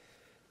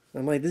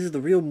 I'm like, this is the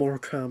real Mortal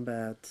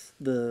Kombat.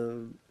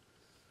 The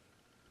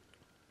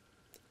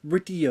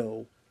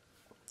Ritio.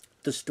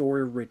 The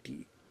story of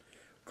Ritty.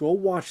 Go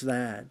watch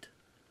that.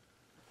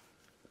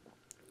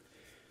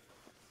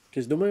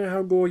 Because no matter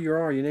how gory you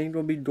are, you ain't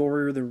going to be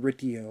gorier than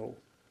Ritio.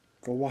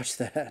 Go watch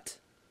that.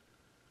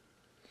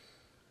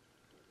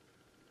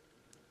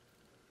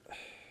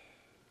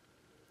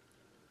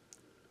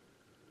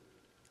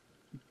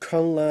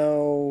 Kung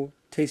Lao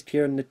takes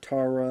care of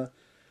Natara.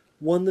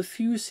 One of the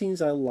few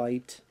scenes I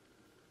liked.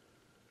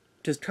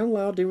 Because Kung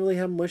Lao didn't really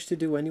have much to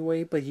do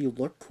anyway, but he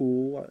looked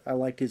cool. I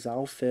liked his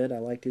outfit. I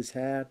liked his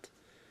hat.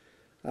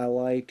 I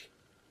like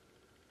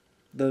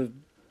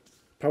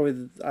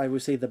I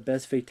would say the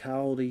best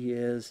fatality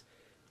is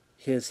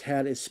his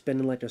hat is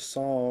spinning like a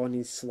saw and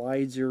he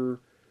slides her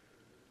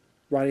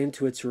right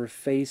into it to her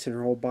face and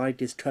her whole body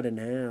gets cut in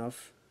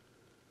half.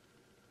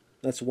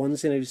 That's one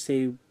thing I would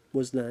say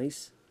was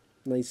nice.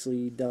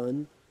 Nicely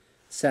done.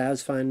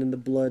 Satisfying in the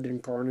blood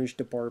and carnage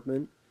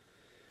department.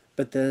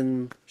 But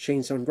then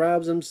Shane Stone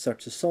grabs him,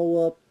 sucks his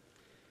soul up.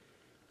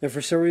 And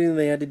for some reason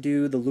they had to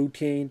do the Liu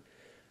Kang,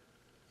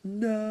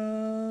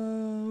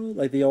 no,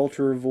 like they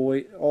alter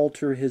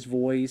his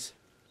voice.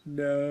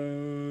 No.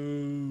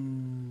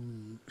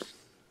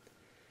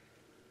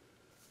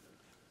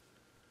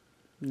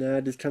 Nah,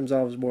 it just comes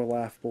off as more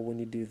laughable when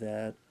you do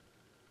that.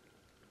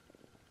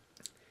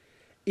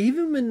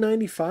 Even in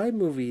 '95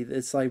 movie,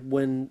 it's like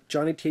when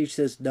Johnny Cage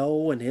says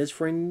no and his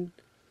friend,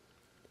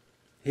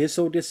 his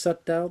soul gets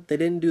sucked out, they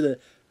didn't do the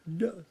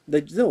no.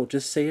 They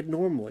just say it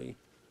normally.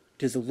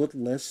 Does it look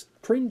less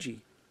cringy?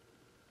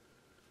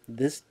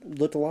 This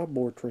looked a lot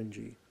more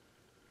cringy.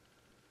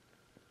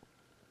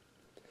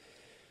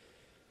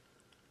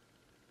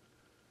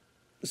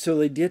 So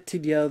they get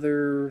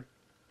together.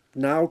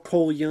 Now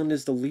Cole Young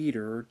is the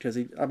leader because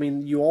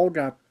you all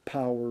got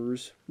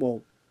powers.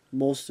 Well,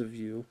 most of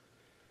you,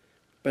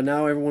 but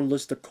now everyone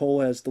looks to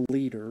Cole as the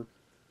leader.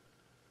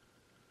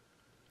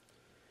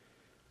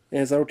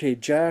 And it's like, okay,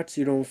 Jax,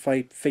 you don't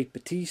fight Fake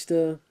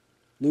Batista.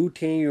 Liu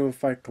Kang, you don't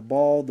fight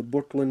Cabal, the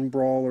Brooklyn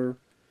Brawler.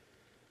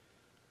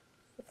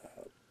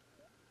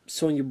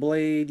 Sonya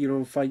Blade, you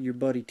don't fight your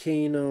buddy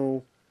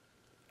Kano.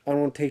 I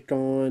don't take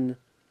on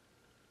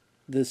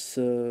this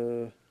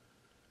the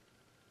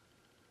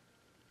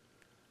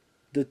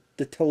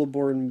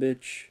teleporting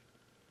bitch.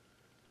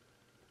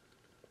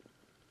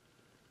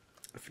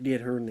 I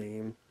forget her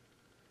name.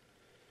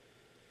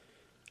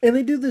 And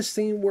they do this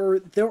thing where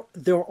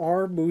there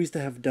are movies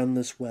that have done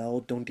this well,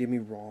 don't get me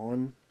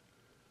wrong.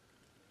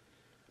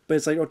 But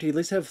it's like, okay,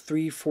 let's have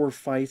 3-4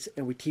 fights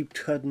and we keep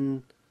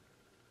cutting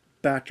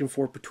back and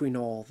forth between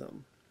all of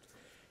them.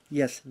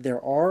 Yes,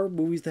 there are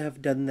movies that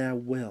have done that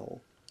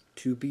well,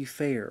 to be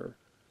fair.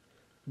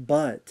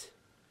 But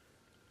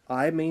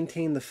I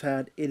maintain the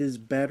fact it is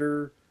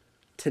better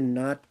to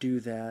not do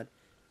that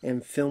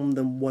and film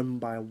them one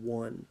by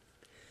one.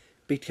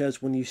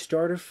 Because when you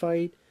start a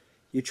fight,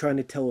 you're trying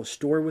to tell a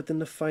story within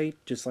the fight,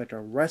 just like a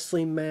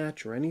wrestling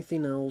match or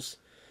anything else.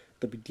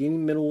 The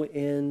beginning, middle,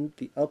 end,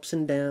 the ups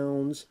and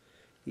downs.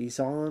 He's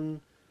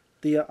on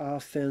the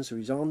offense or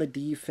he's on the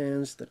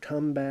defense, the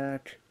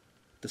comeback,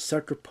 the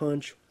sucker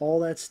punch, all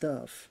that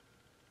stuff.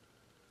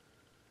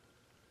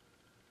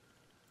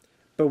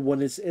 But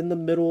when it's in the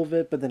middle of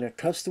it, but then it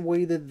cuts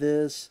away to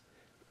this,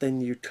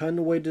 then you're cutting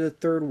away to the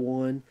third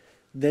one,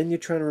 Then you're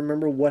trying to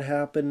remember what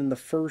happened in the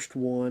first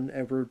one,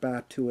 and we're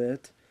back to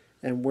it,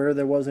 and where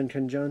there was in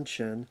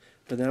conjunction.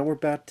 But now we're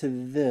back to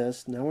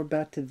this. Now we're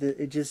back to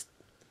the.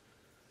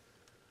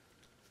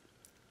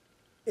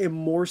 It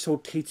more so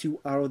takes you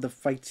out of the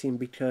fight scene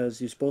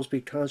because you're supposed to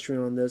be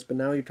concentrating on this, but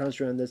now you're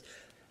concentrating on this.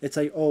 It's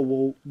like, oh,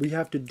 well, we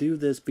have to do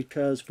this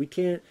because we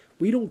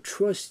don't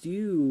trust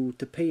you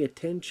to pay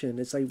attention.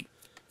 It's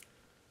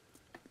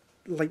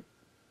like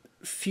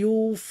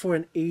fuel for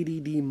an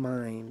ADD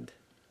mind.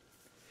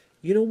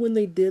 You know when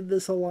they did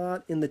this a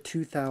lot? In the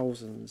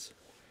 2000s.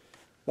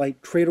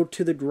 Like Cradle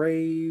to the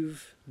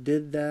Grave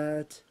did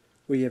that.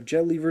 Where you have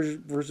Jet Li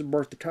versus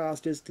Martha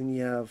Costas. Then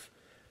you have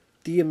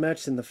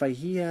DMX and the fight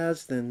he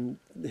has. Then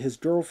his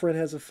girlfriend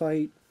has a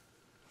fight.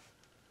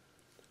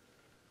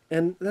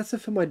 And that's a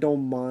film I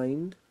don't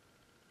mind.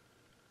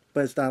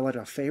 But it's not like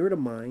a favorite of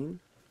mine.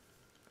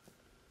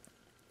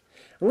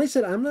 And like I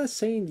said, I'm not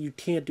saying you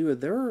can't do it.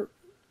 There are...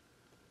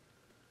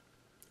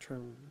 I'm trying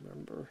to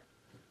remember.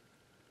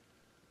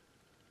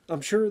 I'm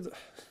sure...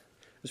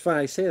 It's fine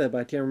I say that, but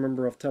I can't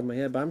remember off the top of my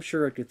head. But I'm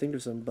sure I could think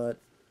of some, but...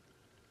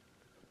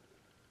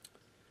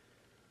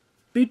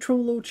 Big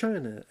Trouble in Little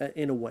China,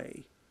 in a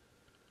way.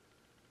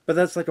 But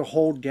that's like a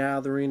whole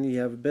gathering. You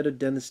have a bit of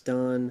Dennis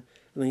Dunn.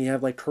 And then you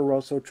have like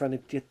Russo trying to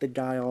get the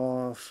guy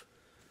off.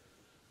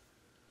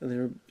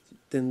 And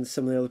then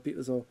some of the other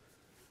people. So,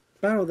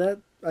 battle that.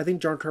 I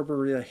think John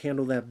Carpenter really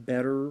handled that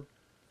better.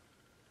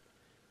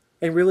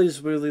 And really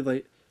is really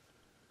like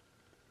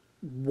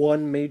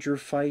one major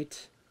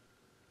fight.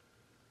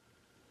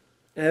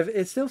 And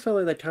it still felt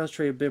like they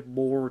concentrated a bit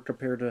more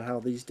compared to how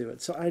these do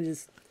it. So I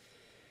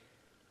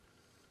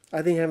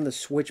think having to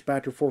switch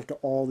back and forth to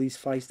all these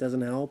fights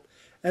doesn't help.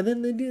 And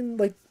then they didn't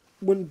like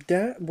when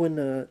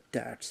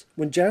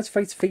Jazz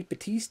fights Fate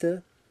Batista.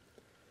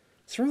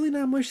 It's really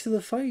not much to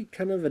the fight.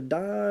 Kind of a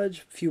dodge,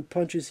 a few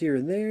punches here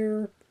and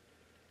there,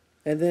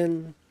 and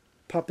then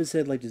pop his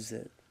head like this.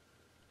 It.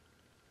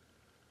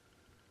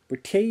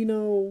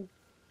 Britanno,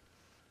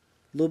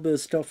 a little bit of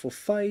stuff will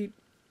fight.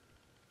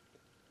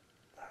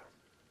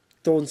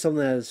 Throwing something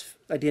that is,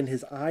 again,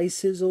 his eye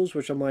sizzles,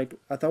 which I'm like,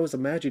 I thought it was a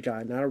magic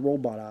eye, not a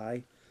robot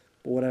eye,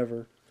 but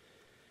whatever.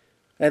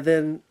 And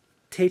then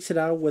takes it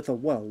out with a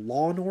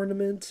lawn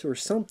ornament or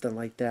something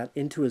like that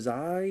into his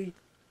eye.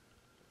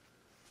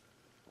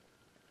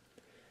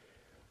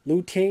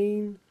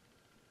 Lutain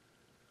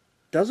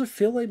doesn't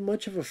feel like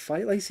much of a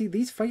fight. Like, see,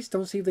 these fights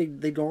don't seem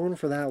they go on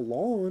for that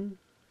long.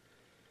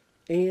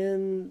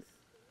 And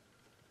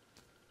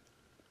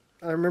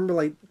I remember,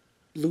 like,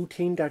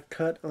 Lutain got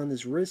cut on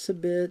his wrist a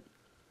bit.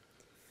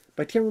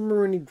 But I can't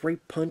remember any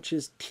great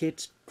punches,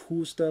 kicks,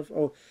 cool stuff.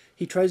 Oh,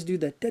 he tries to do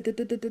that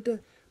da-da-da-da-da-da.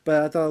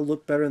 But I thought it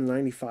looked better in the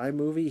 95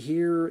 movie.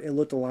 Here, it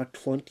looked a lot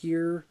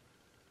clunkier.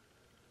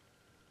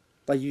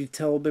 Like, you could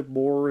tell a bit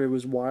more it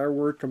was wire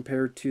work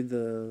compared to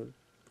the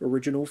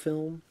original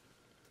film.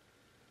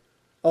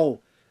 Oh,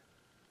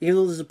 even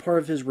though this is a part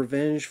of his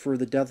revenge for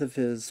the death of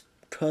his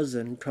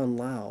cousin, Kun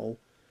Lao,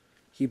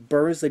 he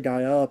burns the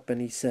guy up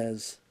and he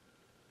says,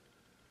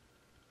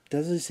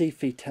 doesn't it say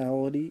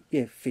fatality?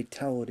 Yeah,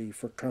 fatality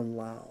for Kun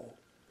Lao.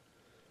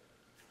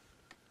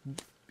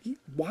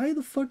 Why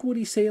the fuck would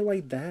he say it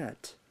like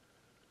that?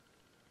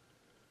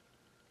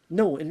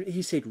 No, and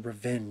he said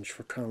revenge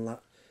for Kun Lao.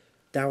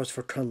 That was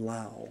for Kun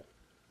Lao.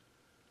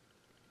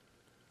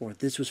 Or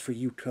this was for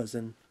you,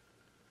 cousin.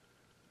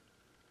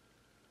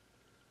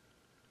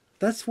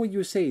 That's what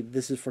you say.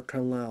 This is for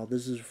Kun Lao.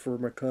 This is for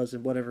my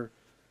cousin, whatever.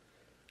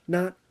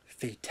 Not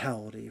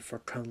fatality for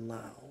Kun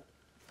Lao.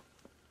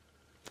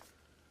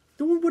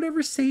 No one would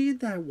ever say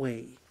it that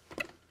way.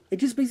 It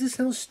just makes it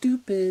sound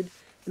stupid.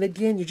 And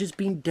again, you're just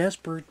being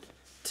desperate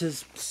to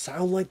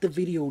sound like the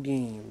video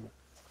game.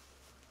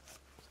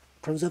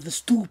 Comes out the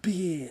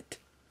stupid.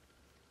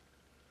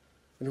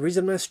 And the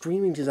reason I'm not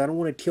streaming is I don't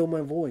want to kill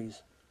my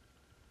voice.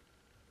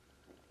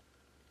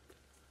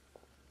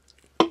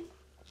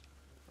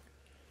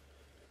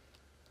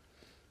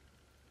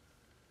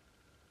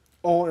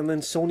 Oh, and then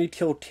Sony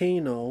killed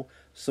Kano,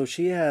 so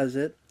she has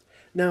it.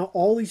 Now,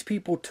 all these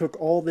people took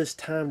all this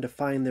time to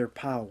find their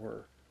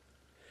power.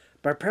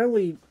 But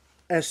apparently,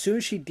 as soon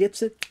as she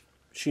gets it,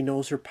 she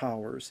knows her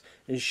powers.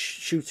 And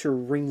shoots her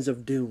rings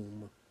of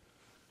doom.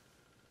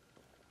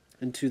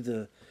 Into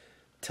the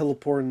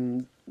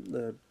teleporting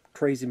the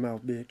crazy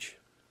mouth bitch.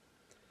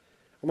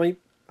 I'm like,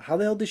 how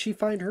the hell did she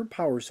find her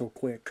power so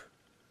quick?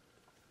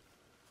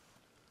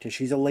 Because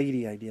she's a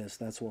lady, I guess,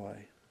 that's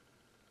why.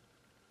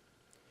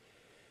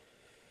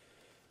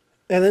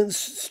 And then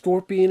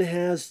Scorpion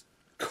has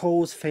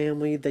Cole's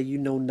family that you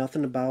know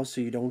nothing about,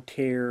 so you don't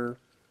care.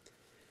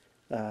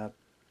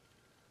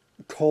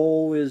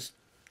 Cole is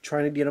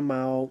trying to get him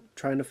out,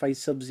 trying to fight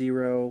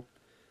Sub-Zero.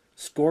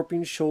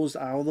 Scorpion shows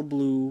out of the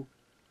blue.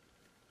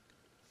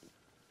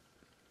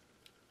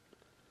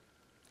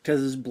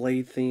 Because his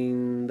blade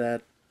thing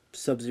that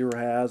Sub-Zero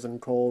has, and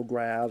Cole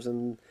grabs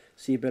and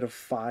see a bit of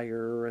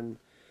fire. And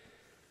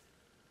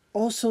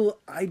also,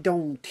 I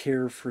don't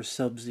care for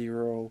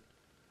Sub-Zero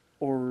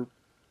or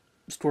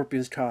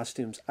Scorpion's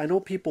costumes. I know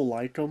people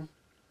like them,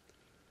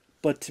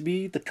 But to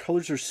me, the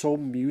colors are so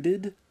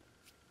muted.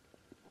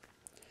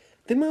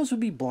 They might as well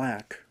be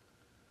black.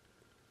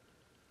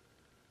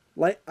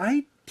 Like,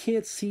 I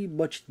can't see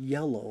much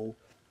yellow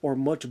or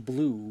much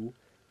blue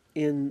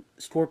in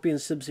Scorpion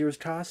Sub-Zero's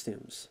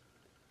costumes.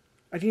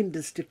 Again,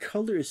 the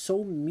color is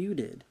so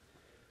muted.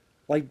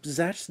 Like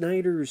Zack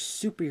Snyder's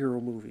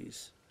superhero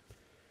movies.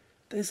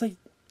 It's like,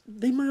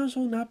 they might as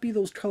well not be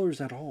those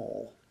colors at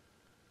all.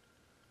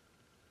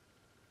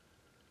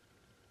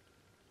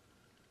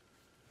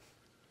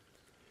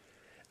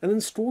 And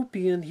then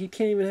Scorpion, he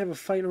can't even have a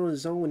fight on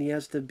his own. He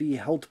has to be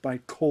helped by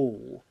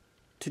Cole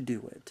to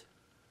do it.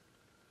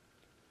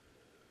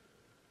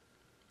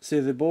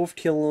 So they both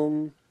kill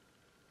him,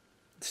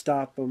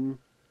 stop him.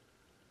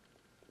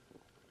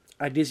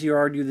 I guess you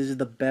argue this is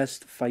the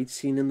best fight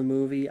scene in the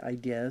movie, I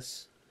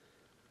guess.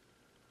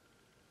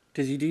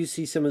 Because you do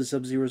see some of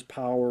Sub-Zero's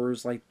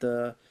powers, like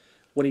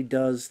when he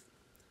does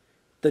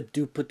the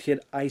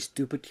ice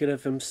duplicate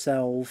of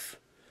himself,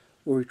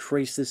 where he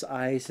creates this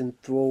ice and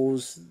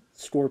throws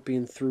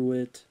Scorpion through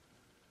it.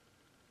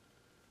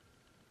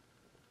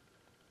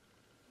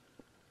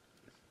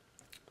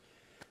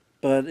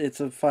 But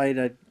it's a fight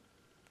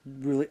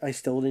I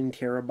still didn't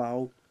care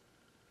about.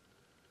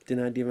 Did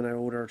not give an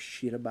iota of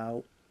shit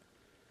about.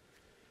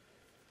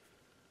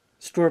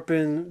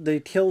 Scorpion, they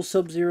kill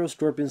Sub-Zero.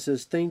 Scorpion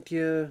says, thank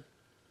you.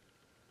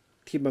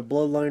 Keep my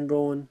bloodline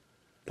going.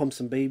 Pump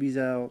some babies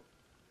out.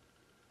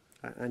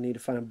 I need to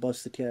find a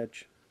bus to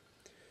catch.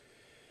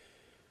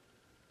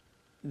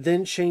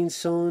 Then Shane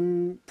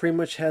Sun pretty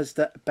much has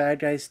the bad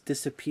guys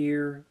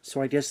disappear. So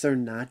I guess they're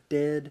not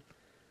dead.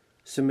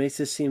 So it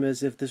makes it seem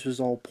as if this was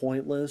all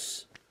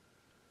pointless.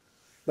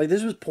 Like,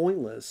 this was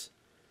pointless.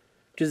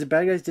 Because the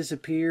bad guys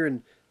disappear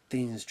and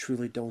things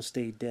truly don't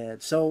stay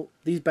dead. So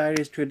these bad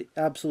guys could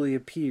absolutely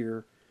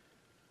appear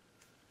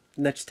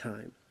next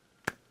time.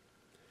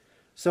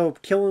 So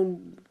kill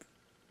him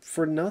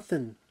for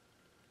nothing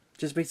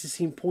just makes it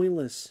seem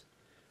pointless.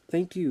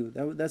 Thank you.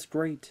 That's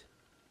great.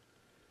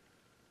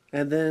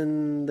 And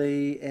then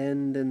they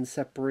end and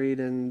separate,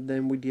 and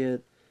then we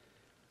get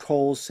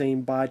Cole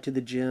saying bye to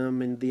the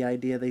gym and the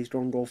idea that he's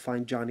going to go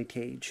find Johnny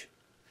Cage.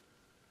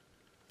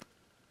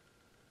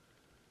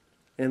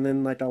 And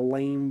then like a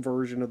lame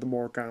version of the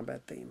Mortal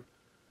Kombat theme.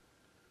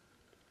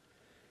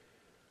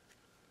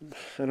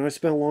 I know I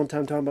spent a long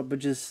time talking about, but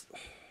just...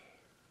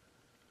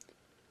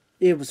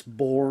 it was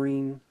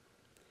boring.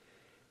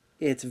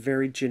 It's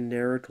very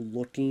generic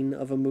looking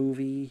of a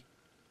movie.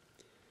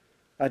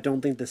 I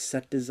don't think the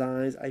set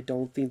designs, I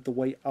don't think the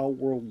way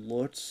Outworld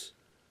looks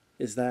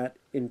is that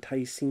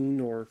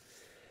enticing, or...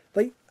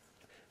 like,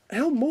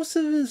 hell, most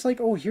of it is like,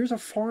 oh, here's a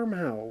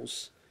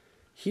farmhouse.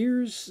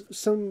 Here's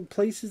some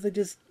places that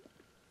just...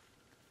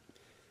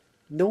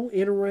 no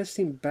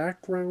interesting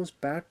backgrounds,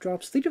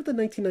 backdrops. Think of the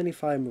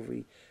 1995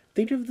 movie.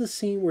 Think of the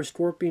scene where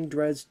Scorpion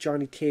dreads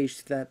Johnny Cage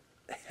to that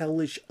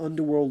hellish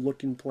underworld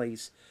looking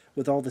place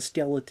with all the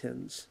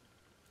skeletons.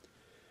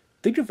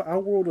 Think of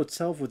Outworld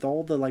itself with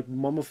all the like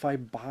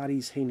mummified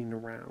bodies hanging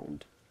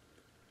around.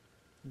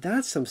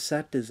 That's some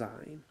set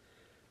design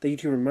that you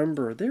can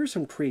remember. There's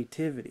some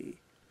creativity.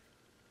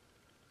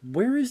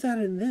 Where is that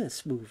in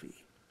this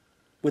movie?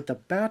 With the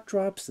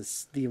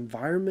backdrops, the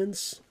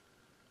environments,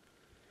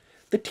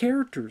 the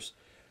characters.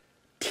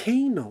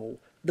 Kano,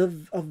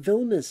 a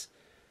villainous,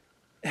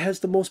 has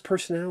the most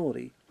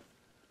personality.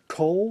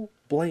 Cole,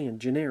 bland,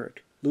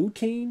 generic. Liu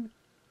Kang,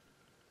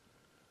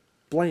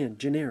 bland,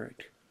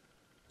 generic.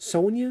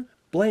 Sonya,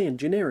 bland,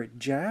 generic.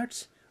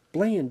 Jax,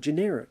 bland,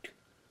 generic.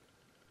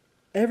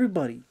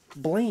 Everybody,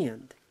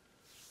 bland.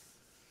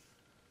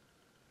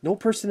 No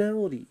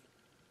personality.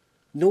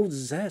 No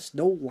zest,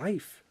 no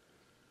life.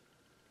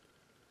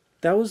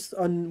 That was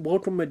a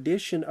welcome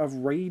addition of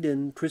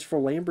Raiden, Christopher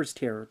Lambert's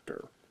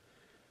character,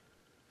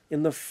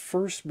 in the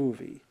first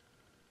movie.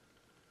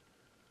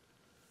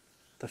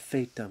 The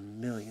fate of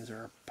millions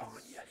are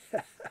upon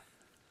you.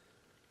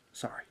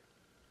 Sorry.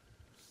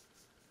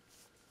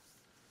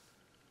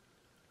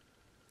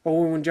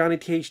 Oh, when Johnny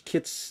Cage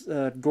kicks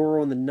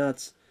Goro in the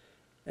nuts,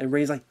 and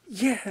Ray's like,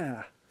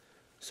 yeah!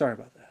 Sorry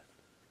about that.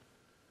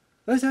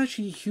 That's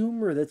actually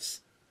humor.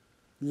 That's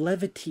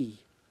levity.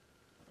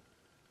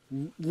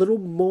 Little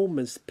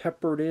moments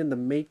peppered in to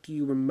make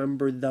you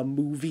remember the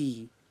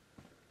movie.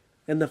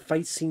 And the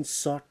fight scenes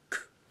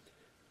suck.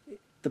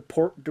 I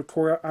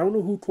don't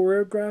know who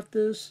choreographed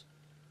this.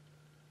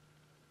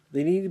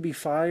 They need to be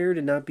fired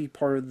and not be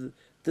part of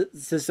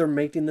since they're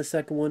making the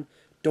second one,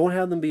 don't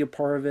have them be a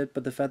part of it,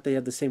 but the fact they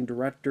have the same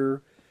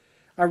director.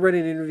 I read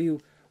an interview,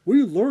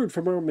 we learned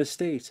from our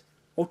mistakes.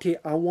 Okay,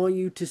 I want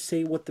you to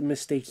say what the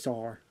mistakes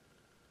are.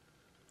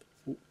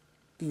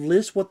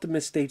 List what the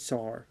mistakes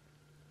are.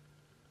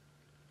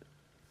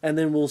 And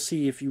then we'll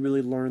see if you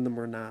really learn them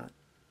or not.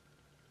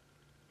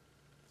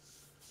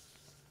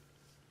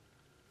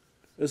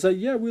 It's like,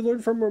 yeah, we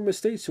learned from our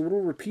mistakes, so we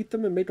don't repeat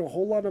them and make a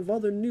whole lot of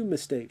other new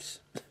mistakes.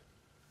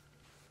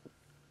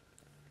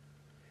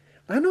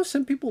 I know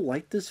some people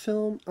like this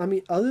film. I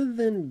mean, other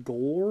than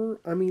gore,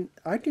 I mean,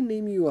 I can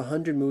name you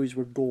 100 movies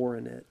with gore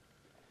in it.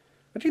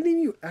 I didn't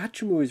even you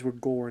action movies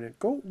with gore in it.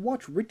 Go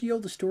watch Ricky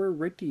the Story of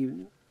Ricky.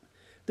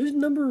 There's a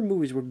number of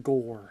movies with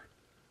gore.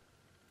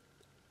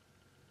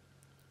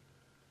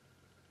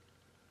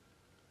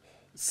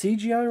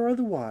 CGI or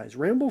otherwise.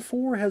 Rambo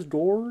 4 has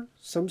gore,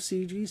 some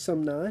CG,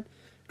 some not.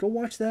 Go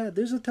watch that.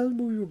 There's a ton of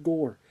movies with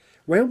gore.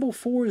 Rambo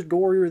 4 is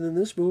gorier than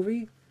this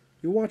movie.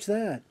 You watch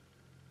that.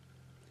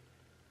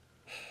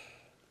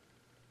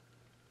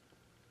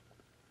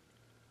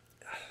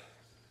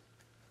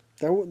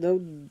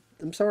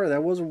 I'm sorry,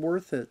 that wasn't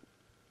worth it.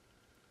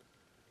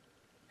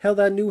 Hell,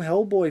 that new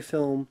Hellboy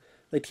film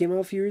that came out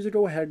a few years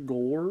ago had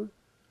gore.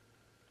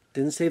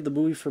 Didn't save the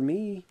movie for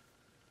me.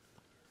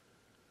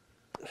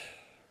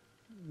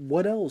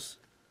 What else?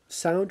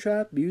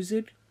 Soundtrack,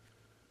 music?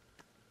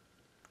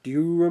 Do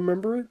you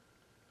remember it?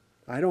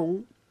 I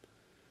don't.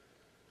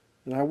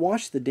 And I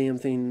watched the damn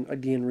thing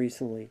again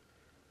recently.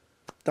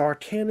 The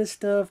Arcana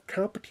stuff,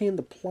 complicating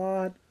the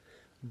plot,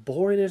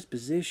 boring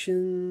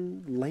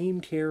exposition, lame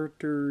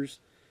characters,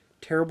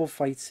 terrible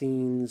fight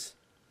scenes.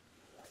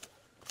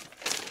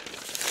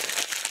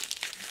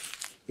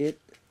 It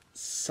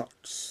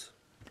sucks.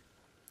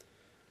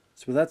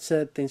 So with that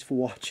said, thanks for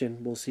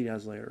watching. We'll see you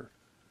guys later.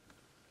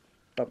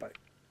 Bye-bye.